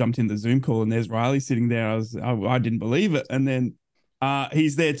 I jumped in the Zoom call and there's Riley sitting there. I didn't believe it. And then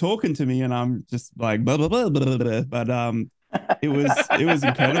he's there talking to me, and I'm just like blah blah blah blah blah. Blah. But it was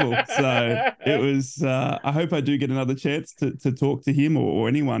incredible. So it was. I hope I do get another chance to talk to him or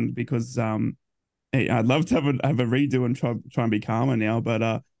anyone, because hey, I'd love to have a redo and try and be calmer now.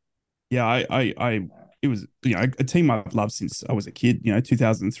 But yeah, I it was, a team I've loved since I was a kid.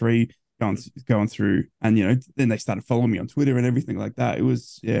 2003, going through, and then they started following me on Twitter and everything like that.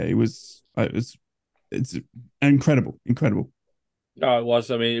 It's incredible, incredible. No, it was.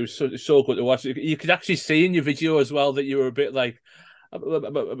 I mean, it was so good to watch. You could actually see in your video as well that you were a bit like. I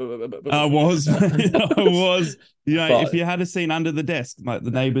I was, I was. If you had a scene under the desk, like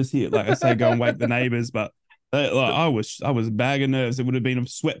the neighbors here, like I say, go and wake the neighbors. But I was a bag of nerves. It would have been a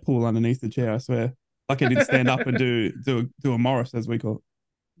sweat pool underneath the chair, I swear. Like I didn't stand up and do a Morris, as we call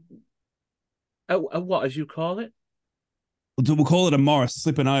A what, as you call it? it. We'll call it a Morris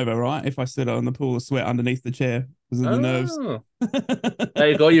slipping over, right? If I sit on the pool of sweat underneath the chair because of the nerves. Oh,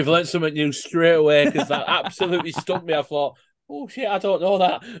 there you go. You've learned something new straight away, because that absolutely stumped me. I thought, oh shit, I don't know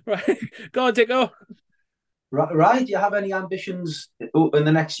that. Right, go on, Dicko. Right, do you have any ambitions in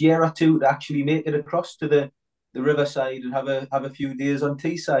the next year or two to actually make it across to the Riverside and have a few days on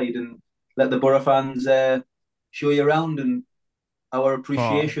Teesside and let the Boro fans show you around, and our Oh,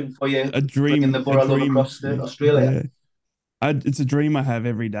 appreciation for you a bringing dream, the a Boro love dream. across to Yeah, Australia? yeah. It's a dream I have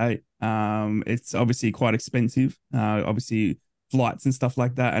every day. It's obviously quite expensive. Obviously flights and stuff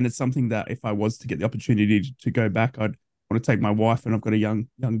like that, and it's something that if I was to get the opportunity to go back, I'd want to take my wife, and I've got a young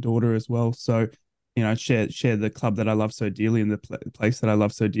daughter as well. So, share the club that I love so dearly and the place that I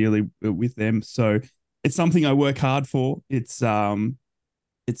love so dearly with them. So, it's something I work hard for. It's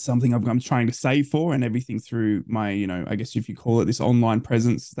something I'm trying to save for, and everything through my, I guess if you call it, this online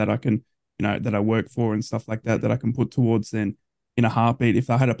presence that I can, that I work for and stuff like that I can put towards. Then in a heartbeat, if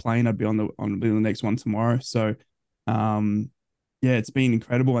I had a plane, I'd be be the next one tomorrow. So, um, yeah, it's been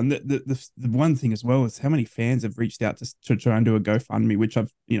incredible. And the one thing as well is how many fans have reached out to try and do a GoFundMe, which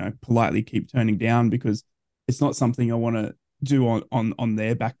I've, politely keep turning down, because it's not something I want to do on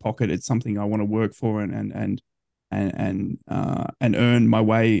their back pocket. It's something I want to work for and earn my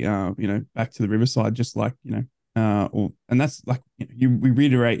way, back to the Riverside, just like, and that's like, we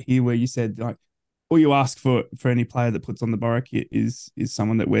reiterate here where you said, like, all you ask for any player that puts on the Boro kit is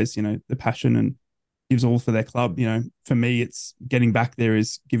someone that wears, the passion and gives all for their club. For me, it's getting back there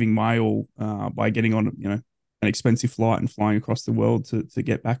is giving my all, by getting on, an expensive flight and flying across the world to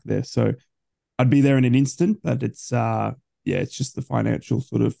get back there. So I'd be there in an instant, but it's just the financial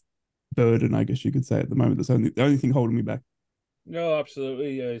sort of burden, I guess you could say, at the moment. That's the only thing holding me back. No,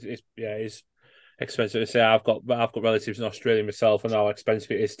 absolutely. It's expensive to say. I've got relatives in Australia myself, and how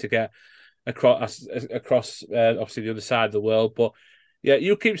expensive it is to get across obviously the other side of the world. But yeah,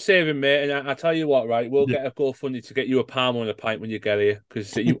 you keep saving, mate, and I tell you what, right? We'll Yeah. get a GoFundMe to get you a Palmer and a pint when you get here,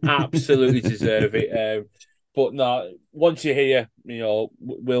 because you absolutely deserve it. But no, once you're here,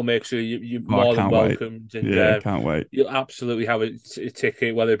 we'll make sure you're Oh, I more than can't wait. welcomed, and Yeah, can't wait. you'll absolutely have a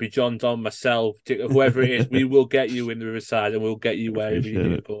ticket, whether it be John, Don, myself, whoever it is. We will get you in the Riverside, and we'll get you wherever you Appreciate need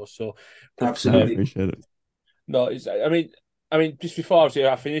to it. go. So, but Absolutely. Appreciate it. no, I mean, just before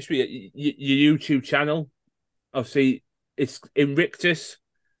I finish with your YouTube channel, obviously it's Inrictus.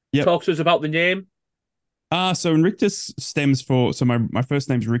 Yep. Talk to us about the name. So Inrictus stems so my first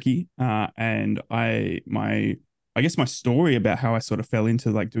name's Ricky, and I guess my story about how I sort of fell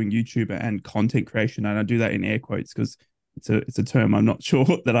into like doing YouTube and content creation, and I do that in air quotes because it's a term I'm not sure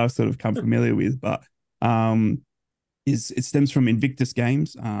that I've sort of come familiar with, but is it stems from Invictus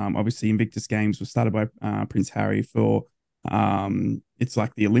Games. Obviously Invictus Games was started by Prince Harry for it's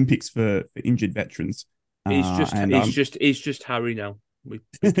like the Olympics for injured veterans. And He's just Harry now. We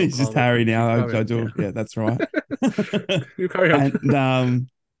He's just Harry now. I do. Yeah. Yeah, that's right. You carry on. And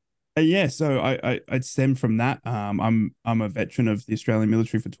Yeah, so I'd stem from that. I'm a veteran of the Australian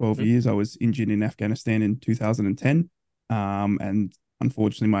military for 12 Mhm. years. I was injured in Afghanistan in 2010. And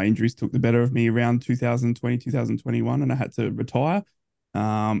unfortunately my injuries took the better of me around 2020, 2021, and I had to retire.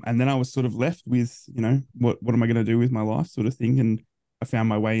 And then I was sort of left with, what am I going to do with my life sort of thing. And I found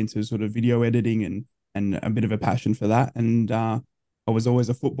my way into sort of video editing and a bit of a passion for that. And I was always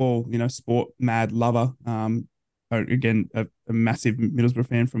a football, sport mad lover. Again, a massive Middlesbrough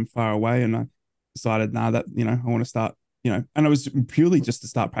fan from far away, and I decided, nah, that I want to start, and it was purely just to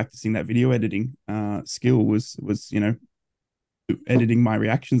start practicing that video editing skill was editing my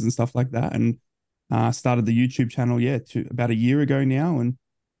reactions and stuff like that, and started the YouTube channel, about a year ago now, and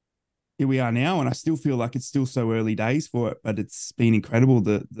here we are now, and I still feel like it's still so early days for it, but it's been incredible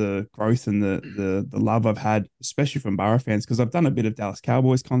the growth and the love I've had, especially from Boro fans, because I've done a bit of Dallas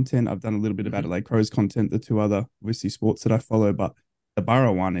Cowboys content, I've done a little bit of Mhm. Adelaide Crows content, the two other obviously sports that I follow, but the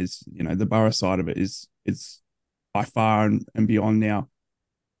Boro one is, the Boro side of it is by far and beyond now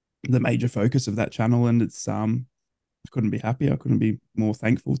the major focus of that channel, and it's I couldn't be happier. I couldn't be more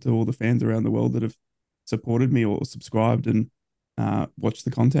thankful to all the fans around the world that have supported me or subscribed and watched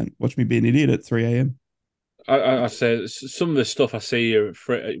the content. Watch me be an idiot at 3 a.m. I say some of the stuff I see here,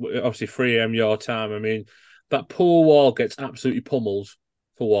 obviously 3 a.m. your time. I mean, that poor wall gets absolutely pummeled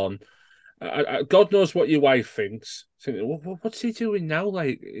for one. God knows what your wife thinks. Thinking, what's he doing now?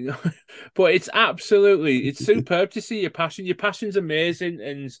 But it's superb to see your passion. Your passion's amazing,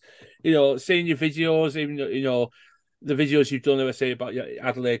 and seeing your videos, even the videos you've done, I say about your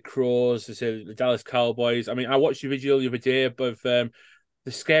Adelaide Crows, I say the Dallas Cowboys. I mean, I watched your video the other day of the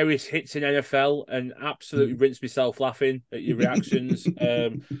scariest hits in NFL and absolutely rinsed myself laughing at your reactions.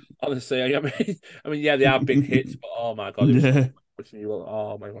 Honestly, I mean, yeah, they are big hits, but oh my god, it was so Yeah. watching you.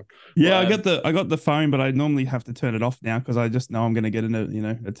 Oh my god, Yeah, but I got the phone, but I normally have to turn it off now because I just know I'm going to get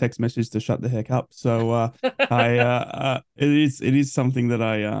a text message to shut the heck up. So I it is something that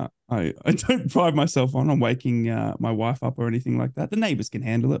I don't pride myself on waking my wife up or anything like that. The neighbors can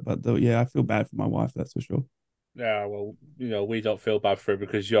handle it, but yeah, I feel bad for my wife, that's for sure. yeah, well, we don't feel bad for it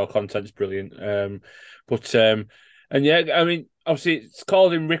because your content's brilliant. But and yeah, I mean, obviously it's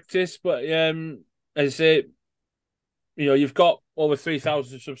called Inrictus, but as I say, you've got over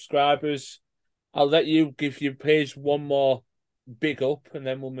 3,000 subscribers. I'll let you give your page one more big up, and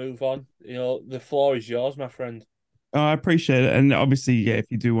then we'll move on. The floor is yours, my friend. Oh, I appreciate it. And obviously, yeah, if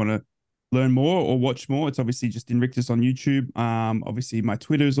you do want to learn more or watch more, it's obviously just Invictus on YouTube. Obviously my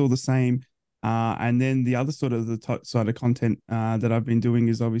Twitter is all the same. And then the other sort of side of content that I've been doing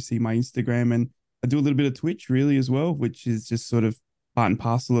is obviously my Instagram, and I do a little bit of Twitch really as well, which is just sort of part and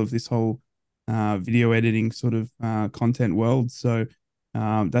parcel of this whole video editing sort of content world. So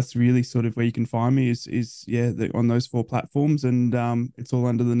that's really sort of where you can find me is on those four platforms, and it's all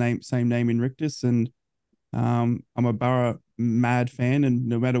under the same name Invictus. And I'm a Borough mad fan, and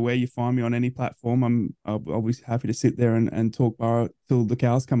no matter where you find me on any platform, I'll be happy to sit there and talk Borough till the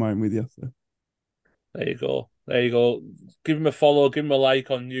cows come home with you. So. There you go. There you go. Give him a follow, give him a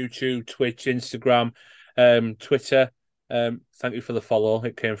like on YouTube, Twitch, Instagram, Twitter. Thank you for the follow.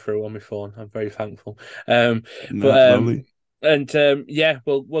 It came through on my phone. I'm very thankful. No, But lovely. and yeah,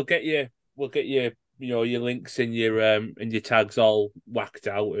 we'll get you your links and your tags all whacked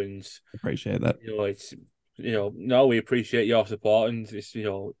out, and Appreciate that. it's no, we appreciate your support, and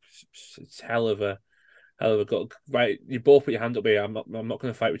it's hell of a good. Right, you both put your hand up here. I'm not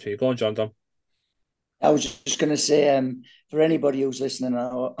going to fight with you. Go on, John Don. I was just going to say, for anybody who's listening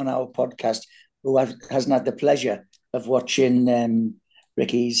on our podcast who hasn't had the pleasure of watching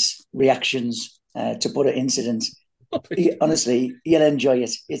Ricky's reactions to Butter Incident, honestly, you'll enjoy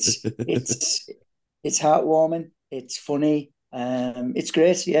it. It's heartwarming. It's funny. It's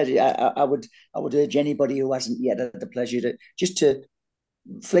great. Yeah, I would urge anybody who hasn't yet had the pleasure to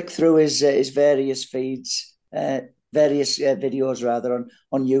flick through his various feeds, various videos rather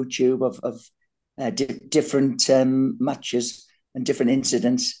on YouTube of different matches and different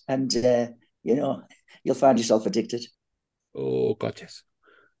incidents, and you know you'll find yourself addicted. Oh God, yes.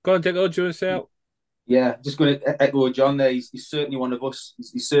 Go on, Dick. What do you want to say out? Yeah, just going to echo John there. He's certainly one of us.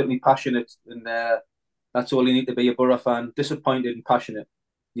 He's certainly passionate, and that's all you need to be a Borough fan. Disappointed and passionate.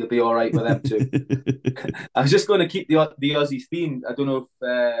 You'll be all right with them too. I was just going to keep the Aussie theme. I don't know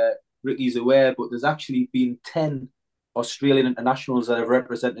if Ricky's aware, but there's actually been 10 Australian internationals that have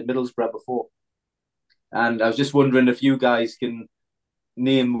represented Middlesbrough before. And I was just wondering if you guys can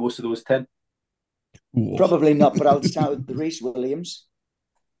name most of those 10. Probably not, but I'll start with the Reece Williams,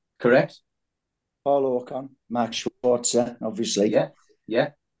 Correct? Paul Ocon, Mark Schwarzer, obviously. Yeah, yeah.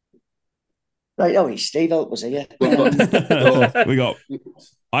 Right, oh, Steve Holt was here. We got.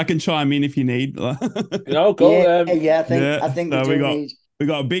 I can chime in if you need. Go. I think we do need. We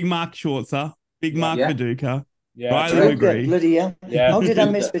got Big Mark Schwarzer, Big Mark Viduka, Riley McGree. Bloody hell. Yeah. How did I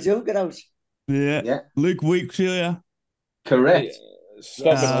miss Viduka out? Yeah. Luke Wilkshire. Correct.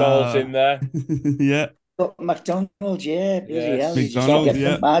 Scott McDonald's in there. Yeah. Scott McDonald, bloody hell. McDonald,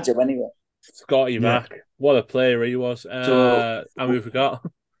 yeah. Anyway. Scotty Mac. What a player he was. And we forgot.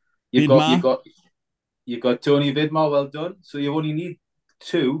 You've got Tony Vidmar, well done. So you only need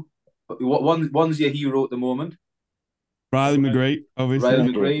two. One's your hero at the moment. Riley McGree, obviously.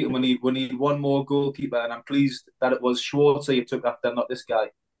 Riley McGree, and we need one more goalkeeper, and I'm pleased that it was Schwarzer you took after, not this guy.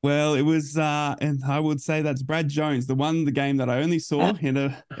 Well, it was, and I would say that's Brad Jones, the game that I only saw in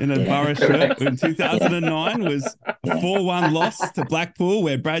a Boro shirt in 2009 was a 4-1 loss to Blackpool,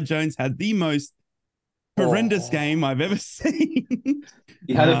 where Brad Jones had the most horrendous game I've ever seen.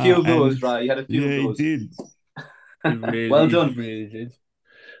 He had a few of those, right? He had a few of those. He did. Well done. He really did.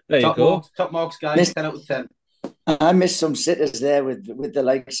 There you go. Top marks, guys. 10 out of 10. I missed some sitters there with the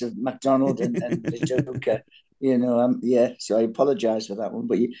likes of McDonald and Viduka. So I apologise for that one,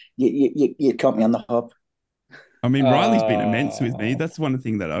 but you caught me on the hop. I mean, Riley's been immense with me. That's one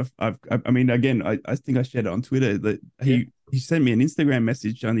thing that I mean, again, I think I shared it on Twitter that he sent me an Instagram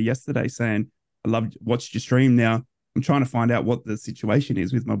message only yesterday saying, I watched your stream. Now I'm trying to find out what the situation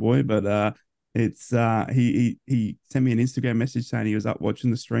is with my boy, but it's he sent me an Instagram message saying he was up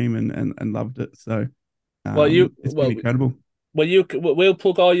watching the stream and loved it. So it's been incredible. We'll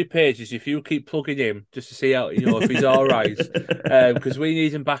plug all your pages if you keep plugging him just to see how if he's all right, because we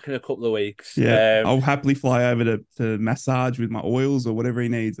need him back in a couple of weeks. Yeah, I'll happily fly over to massage with my oils or whatever he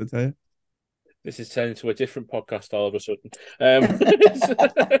needs. I tell you, this is turning into a different podcast all of a sudden.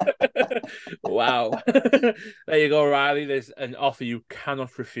 Wow, there you go, Riley. There's an offer you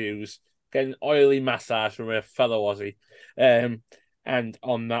cannot refuse. Get an oily massage from a fellow Aussie. And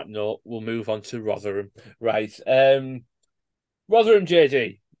on that note, we'll move on to Rotherham. Right. Rotherham,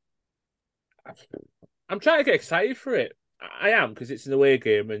 JD. I'm trying to get excited for it. I am, because it's an away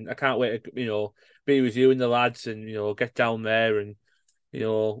game and I can't wait to, be with you and the lads and, get down there and,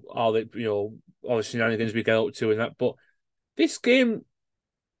 all the, all the shenanigans we get up to and that. But this game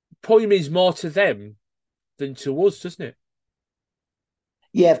probably means more to them than to us, doesn't it?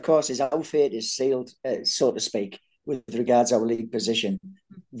 Yeah, of course. Our fate is sealed, so to speak, with regards to our league position.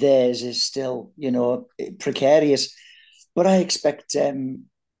 Theirs is still, precarious. But I expect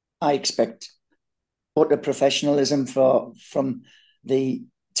utter professionalism from the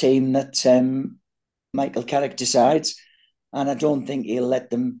team that Michael Carrick decides, and I don't think he'll let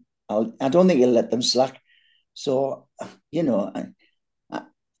them. I don't think he'll let them slack. So I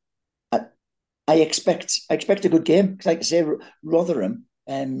expect a good game. Like I say, Rotherham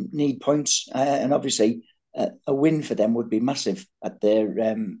need points, and obviously a win for them would be massive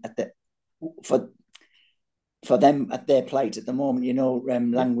for them at their plight at the moment,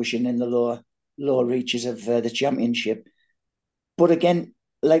 languishing in the lower reaches of the championship. But again,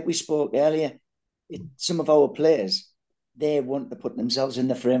 like we spoke earlier, some of our players, they want to put themselves in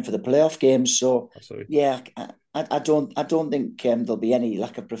the frame for the playoff games. So absolutely. Yeah, I don't think there'll be any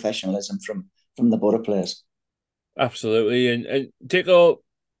lack of professionalism from the Boro players. Absolutely, and Dicko,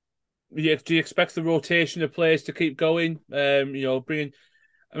 do you expect the rotation of players to keep going? Bringing.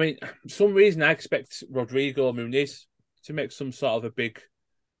 I mean, for some reason I expect Rodrigo Muniz to make some sort of a big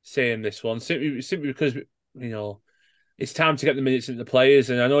say in this one, simply because it's time to get the minutes into the players.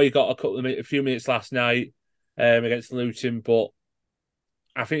 And I know he got a few minutes last night against Luton, but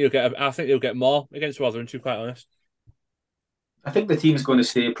I think he'll get more against Rotherham, to be quite honest. I think the team's going to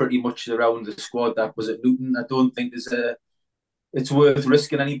stay pretty much around the squad that was at Luton. I don't think it's worth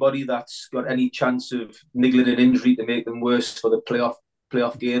risking anybody that's got any chance of niggling an injury to make them worse for the playoff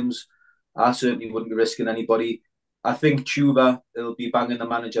games. I certainly wouldn't be risking anybody. I think Chuba will be banging the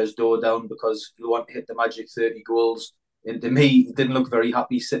manager's door down because he'll want to hit the magic 30 goals. And to me, he didn't look very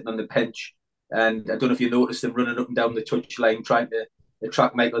happy sitting on the bench. And I don't know if you noticed him running up and down the touchline trying to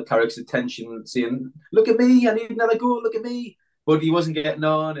attract Michael Carrick's attention and saying, "Look at me, I need another goal, look at me." But he wasn't getting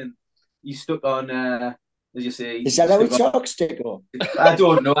on and he stuck on, as you say. Is that how he talks, Dicko? I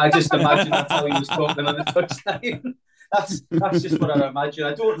don't know. I just imagine that's how he was talking on the touchline. That's just what I imagine.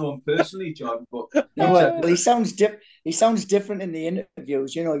 I don't know him personally, John, but he sounds different in the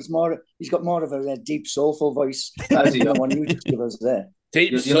interviews. He's got more of a deep, soulful voice than the one you just give us there.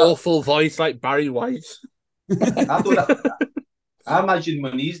 Deep, soulful voice like Barry White. I imagine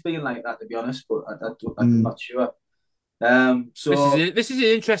when he's being like that, to be honest, but I'm not sure. So this is an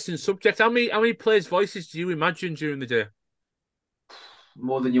interesting subject. How many players' voices do you imagine during the day?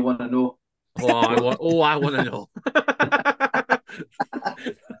 More than you want to know. I want to know.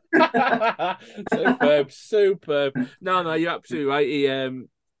 Superb. No, you're absolutely right. He,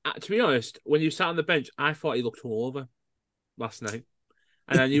 to be honest, when you sat on the bench, I thought he looked all over last night,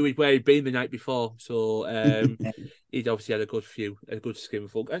 and I knew where he'd been the night before. So he'd obviously had a good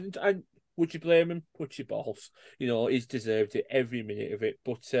skinful, and would you blame him? Put your balls. He's deserved it every minute of it.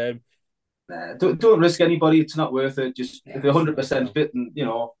 But don't risk anybody. It's not worth it. Just if you're 100% fit, and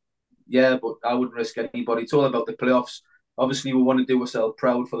yeah, but I wouldn't risk anybody. It's all about the playoffs. Obviously, we want to do ourselves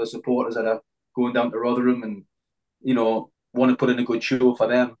proud for the supporters that are going down to Rotherham, and want to put in a good show for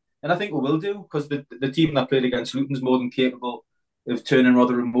them. And I think we will do, because the team that played against Luton is more than capable of turning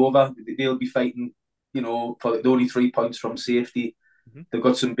Rotherham over. They'll be fighting, for the only 3 points from safety. Mm-hmm. They've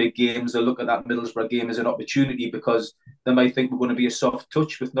got some big games. They'll look at that Middlesbrough game as an opportunity, because they might think we're going to be a soft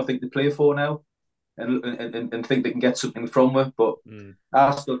touch with nothing to play for now, and think they can get something from it. But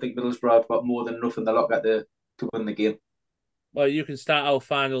I still think Middlesbrough have got more than enough in the lock to win the game. Well, you can start our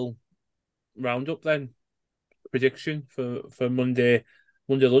final roundup then. Prediction for Monday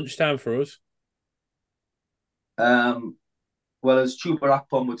lunchtime for us. Well, as Chuba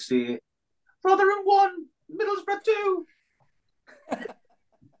Akpom would say, Rotherham 1, Middlesbrough 2.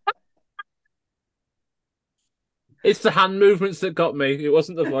 It's the hand movements that got me. It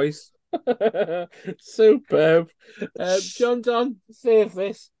wasn't the voice. Superb. John Don, save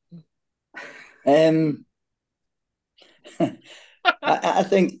this. I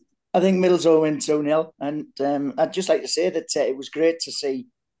think Middlesbrough win 2-0, and I'd just like to say that it was great to see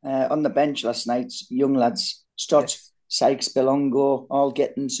on the bench last night young lads, Stott, Sykes, Belongo, all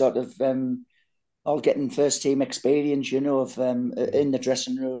getting first team experience, in the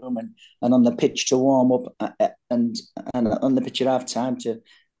dressing room and on the pitch to warm up, and on the pitch at half time to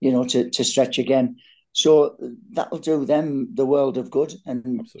stretch again. So that'll do them the world of good,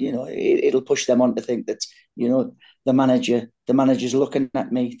 and it'll push them on to think that the manager's looking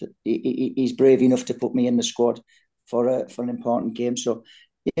at me, that he's brave enough to put me in the squad for an important game. So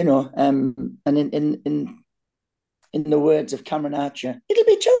and in the words of Cameron Archer, it'll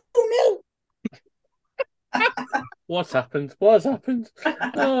be 2-0. What's happened?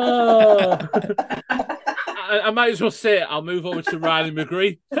 Oh. I might as well say it. I'll move over to Riley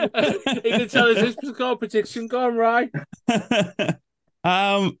McGree. He can tell us his score prediction. Go on, Rye.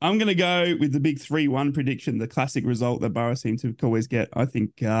 I'm going to go with the big 3-1 prediction, the classic result that Boro seem to always get. I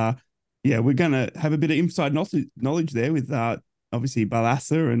think, we're going to have a bit of inside knowledge there with obviously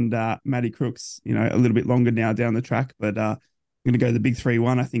Balassa and Matty Crooks, a little bit longer now down the track, but I'm going to go the big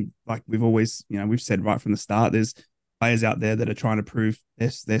 3-1. I think, like we've always, we've said right from the start, there's players out there that are trying to prove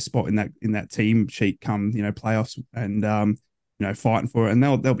their spot in that team sheet come playoffs, and fighting for it, and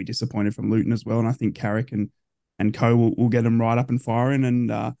they'll be disappointed from Luton as well. And I think Carrick and co will get them right up and firing,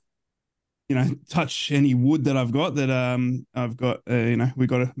 and touch any wood that I've got. We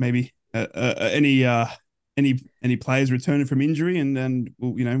got to maybe any players returning from injury, and then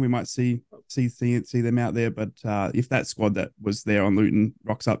we might see them out there. But if that squad that was there on Luton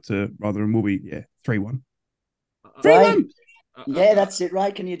rocks up to Rotherham, we'll be 3-1. 3-1. Yeah, that's it,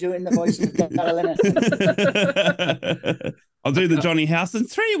 right? Can you do it in the voice of Carolina? I'll do the Johnny Howson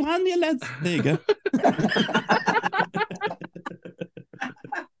 3-1, you lads. There you go.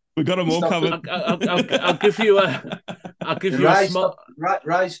 We got them all covered. I'll give you a.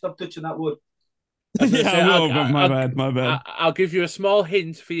 Rise, stop touching that wood. My bad. I'll give you a small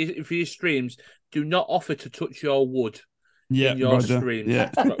hint for your streams. Do not offer to touch your wood. In your streams.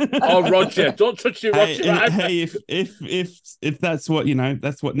 Yeah. Oh, Roger, don't touch your Roger. Hey, if that's what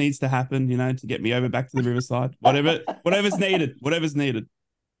that's what needs to happen, to get me over back to the riverside. Whatever's needed.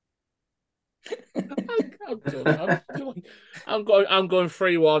 I'm going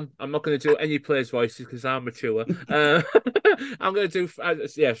 3-1. I'm not going to do any players' voices because I'm mature. I'm going to do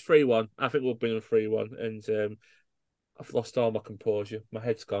 3-1. I think we'll win 3-1, and I've lost all my composure. My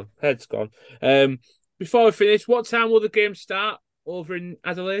head's gone. Before we finish, what time will the game start over in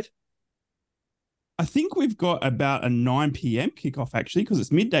Adelaide? I think we've got about a 9 p.m. kickoff, actually, because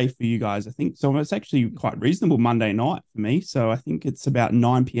it's midday for you guys, I think. So it's actually quite reasonable Monday night for me. So I think it's about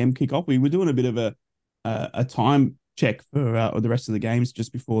 9 p.m. kickoff. We were doing a bit of a time check for the rest of the games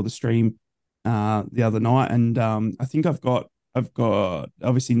just before the stream the other night. And I think I've got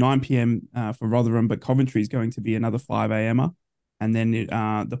obviously 9 p.m. For Rotherham, but Coventry is going to be another 5 a.m. And then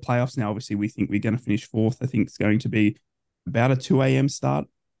the playoffs now, obviously, we think we're going to finish fourth. I think it's going to be about a 2 a.m. start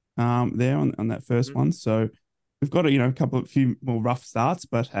there on that first one. So we've got a few more rough starts,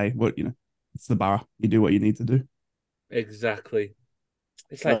 but hey, it's the Boro. You do what you need to do. Exactly.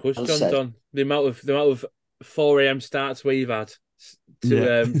 It's like us, John Don. The amount of 4 a.m. starts we've had. to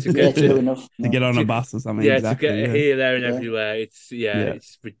Yeah, get to do enough. to get on a bus or something. Yeah, exactly, to get yeah. here, there, and Yeah. everywhere. It's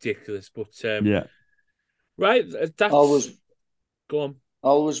ridiculous. But Yeah. right, that's go on.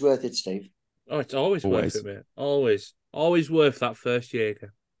 Always worth it, Steve. Oh, it's always worth it, mate. Always worth that first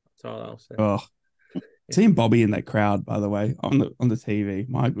Jaeger. That's all I'll say. Oh, seeing Bobby in that crowd, by the way, on the TV.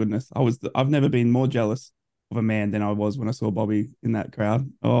 My goodness, I've never been more jealous of a man than I was when I saw Bobby in that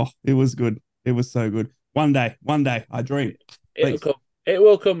crowd. Oh, it was good. It was so good. One day, I dream. It'll come. It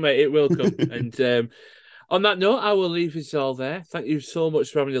will come, mate. It will come. And on that note, I will leave it all there. Thank you so much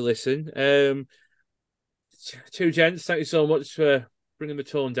for having to listen. Two gents, thank you so much for bringing the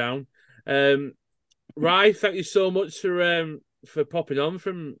tone down. Rye, thank you so much for popping on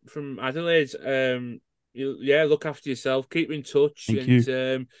from Adelaide. Look after yourself. Keep in touch. Thank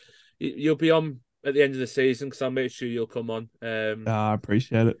you. You'll be on at the end of the season because I'll make sure you'll come on. I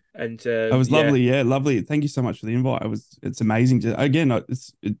appreciate it. And it was lovely. Yeah, lovely. Thank you so much for the invite. It's amazing.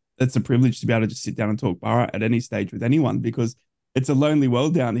 It's a privilege to be able to just sit down and talk Boro at any stage with anyone because it's a lonely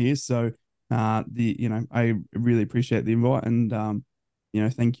world down here. So, I really appreciate the invite and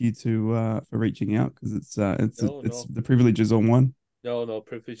thank you for reaching out because it's the privilege is on one. No,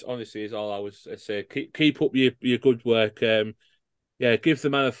 privilege. Honestly, is all I was say. Keep up your good work. Give the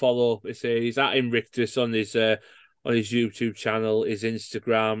man a follow. He's at Inrictus on his YouTube channel, his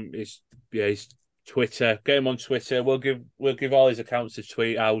Instagram, his Twitter. Get him on Twitter. We'll give all his accounts a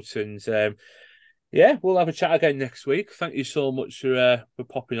tweet out, and we'll have a chat again next week. Thank you so much for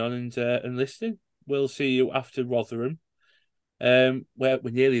popping on and listening. We'll see you after Rotherham. We're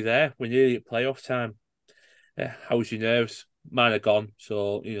nearly there. We're nearly at playoff time. How's your nerves? Mine are gone,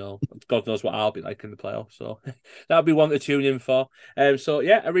 so God knows what I'll be like in the playoffs. So that'll be one to tune in for.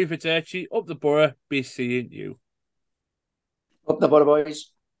 Arrivederci, up the Boro, be seeing you. Up the Boro,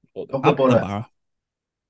 boys. Up the Boro.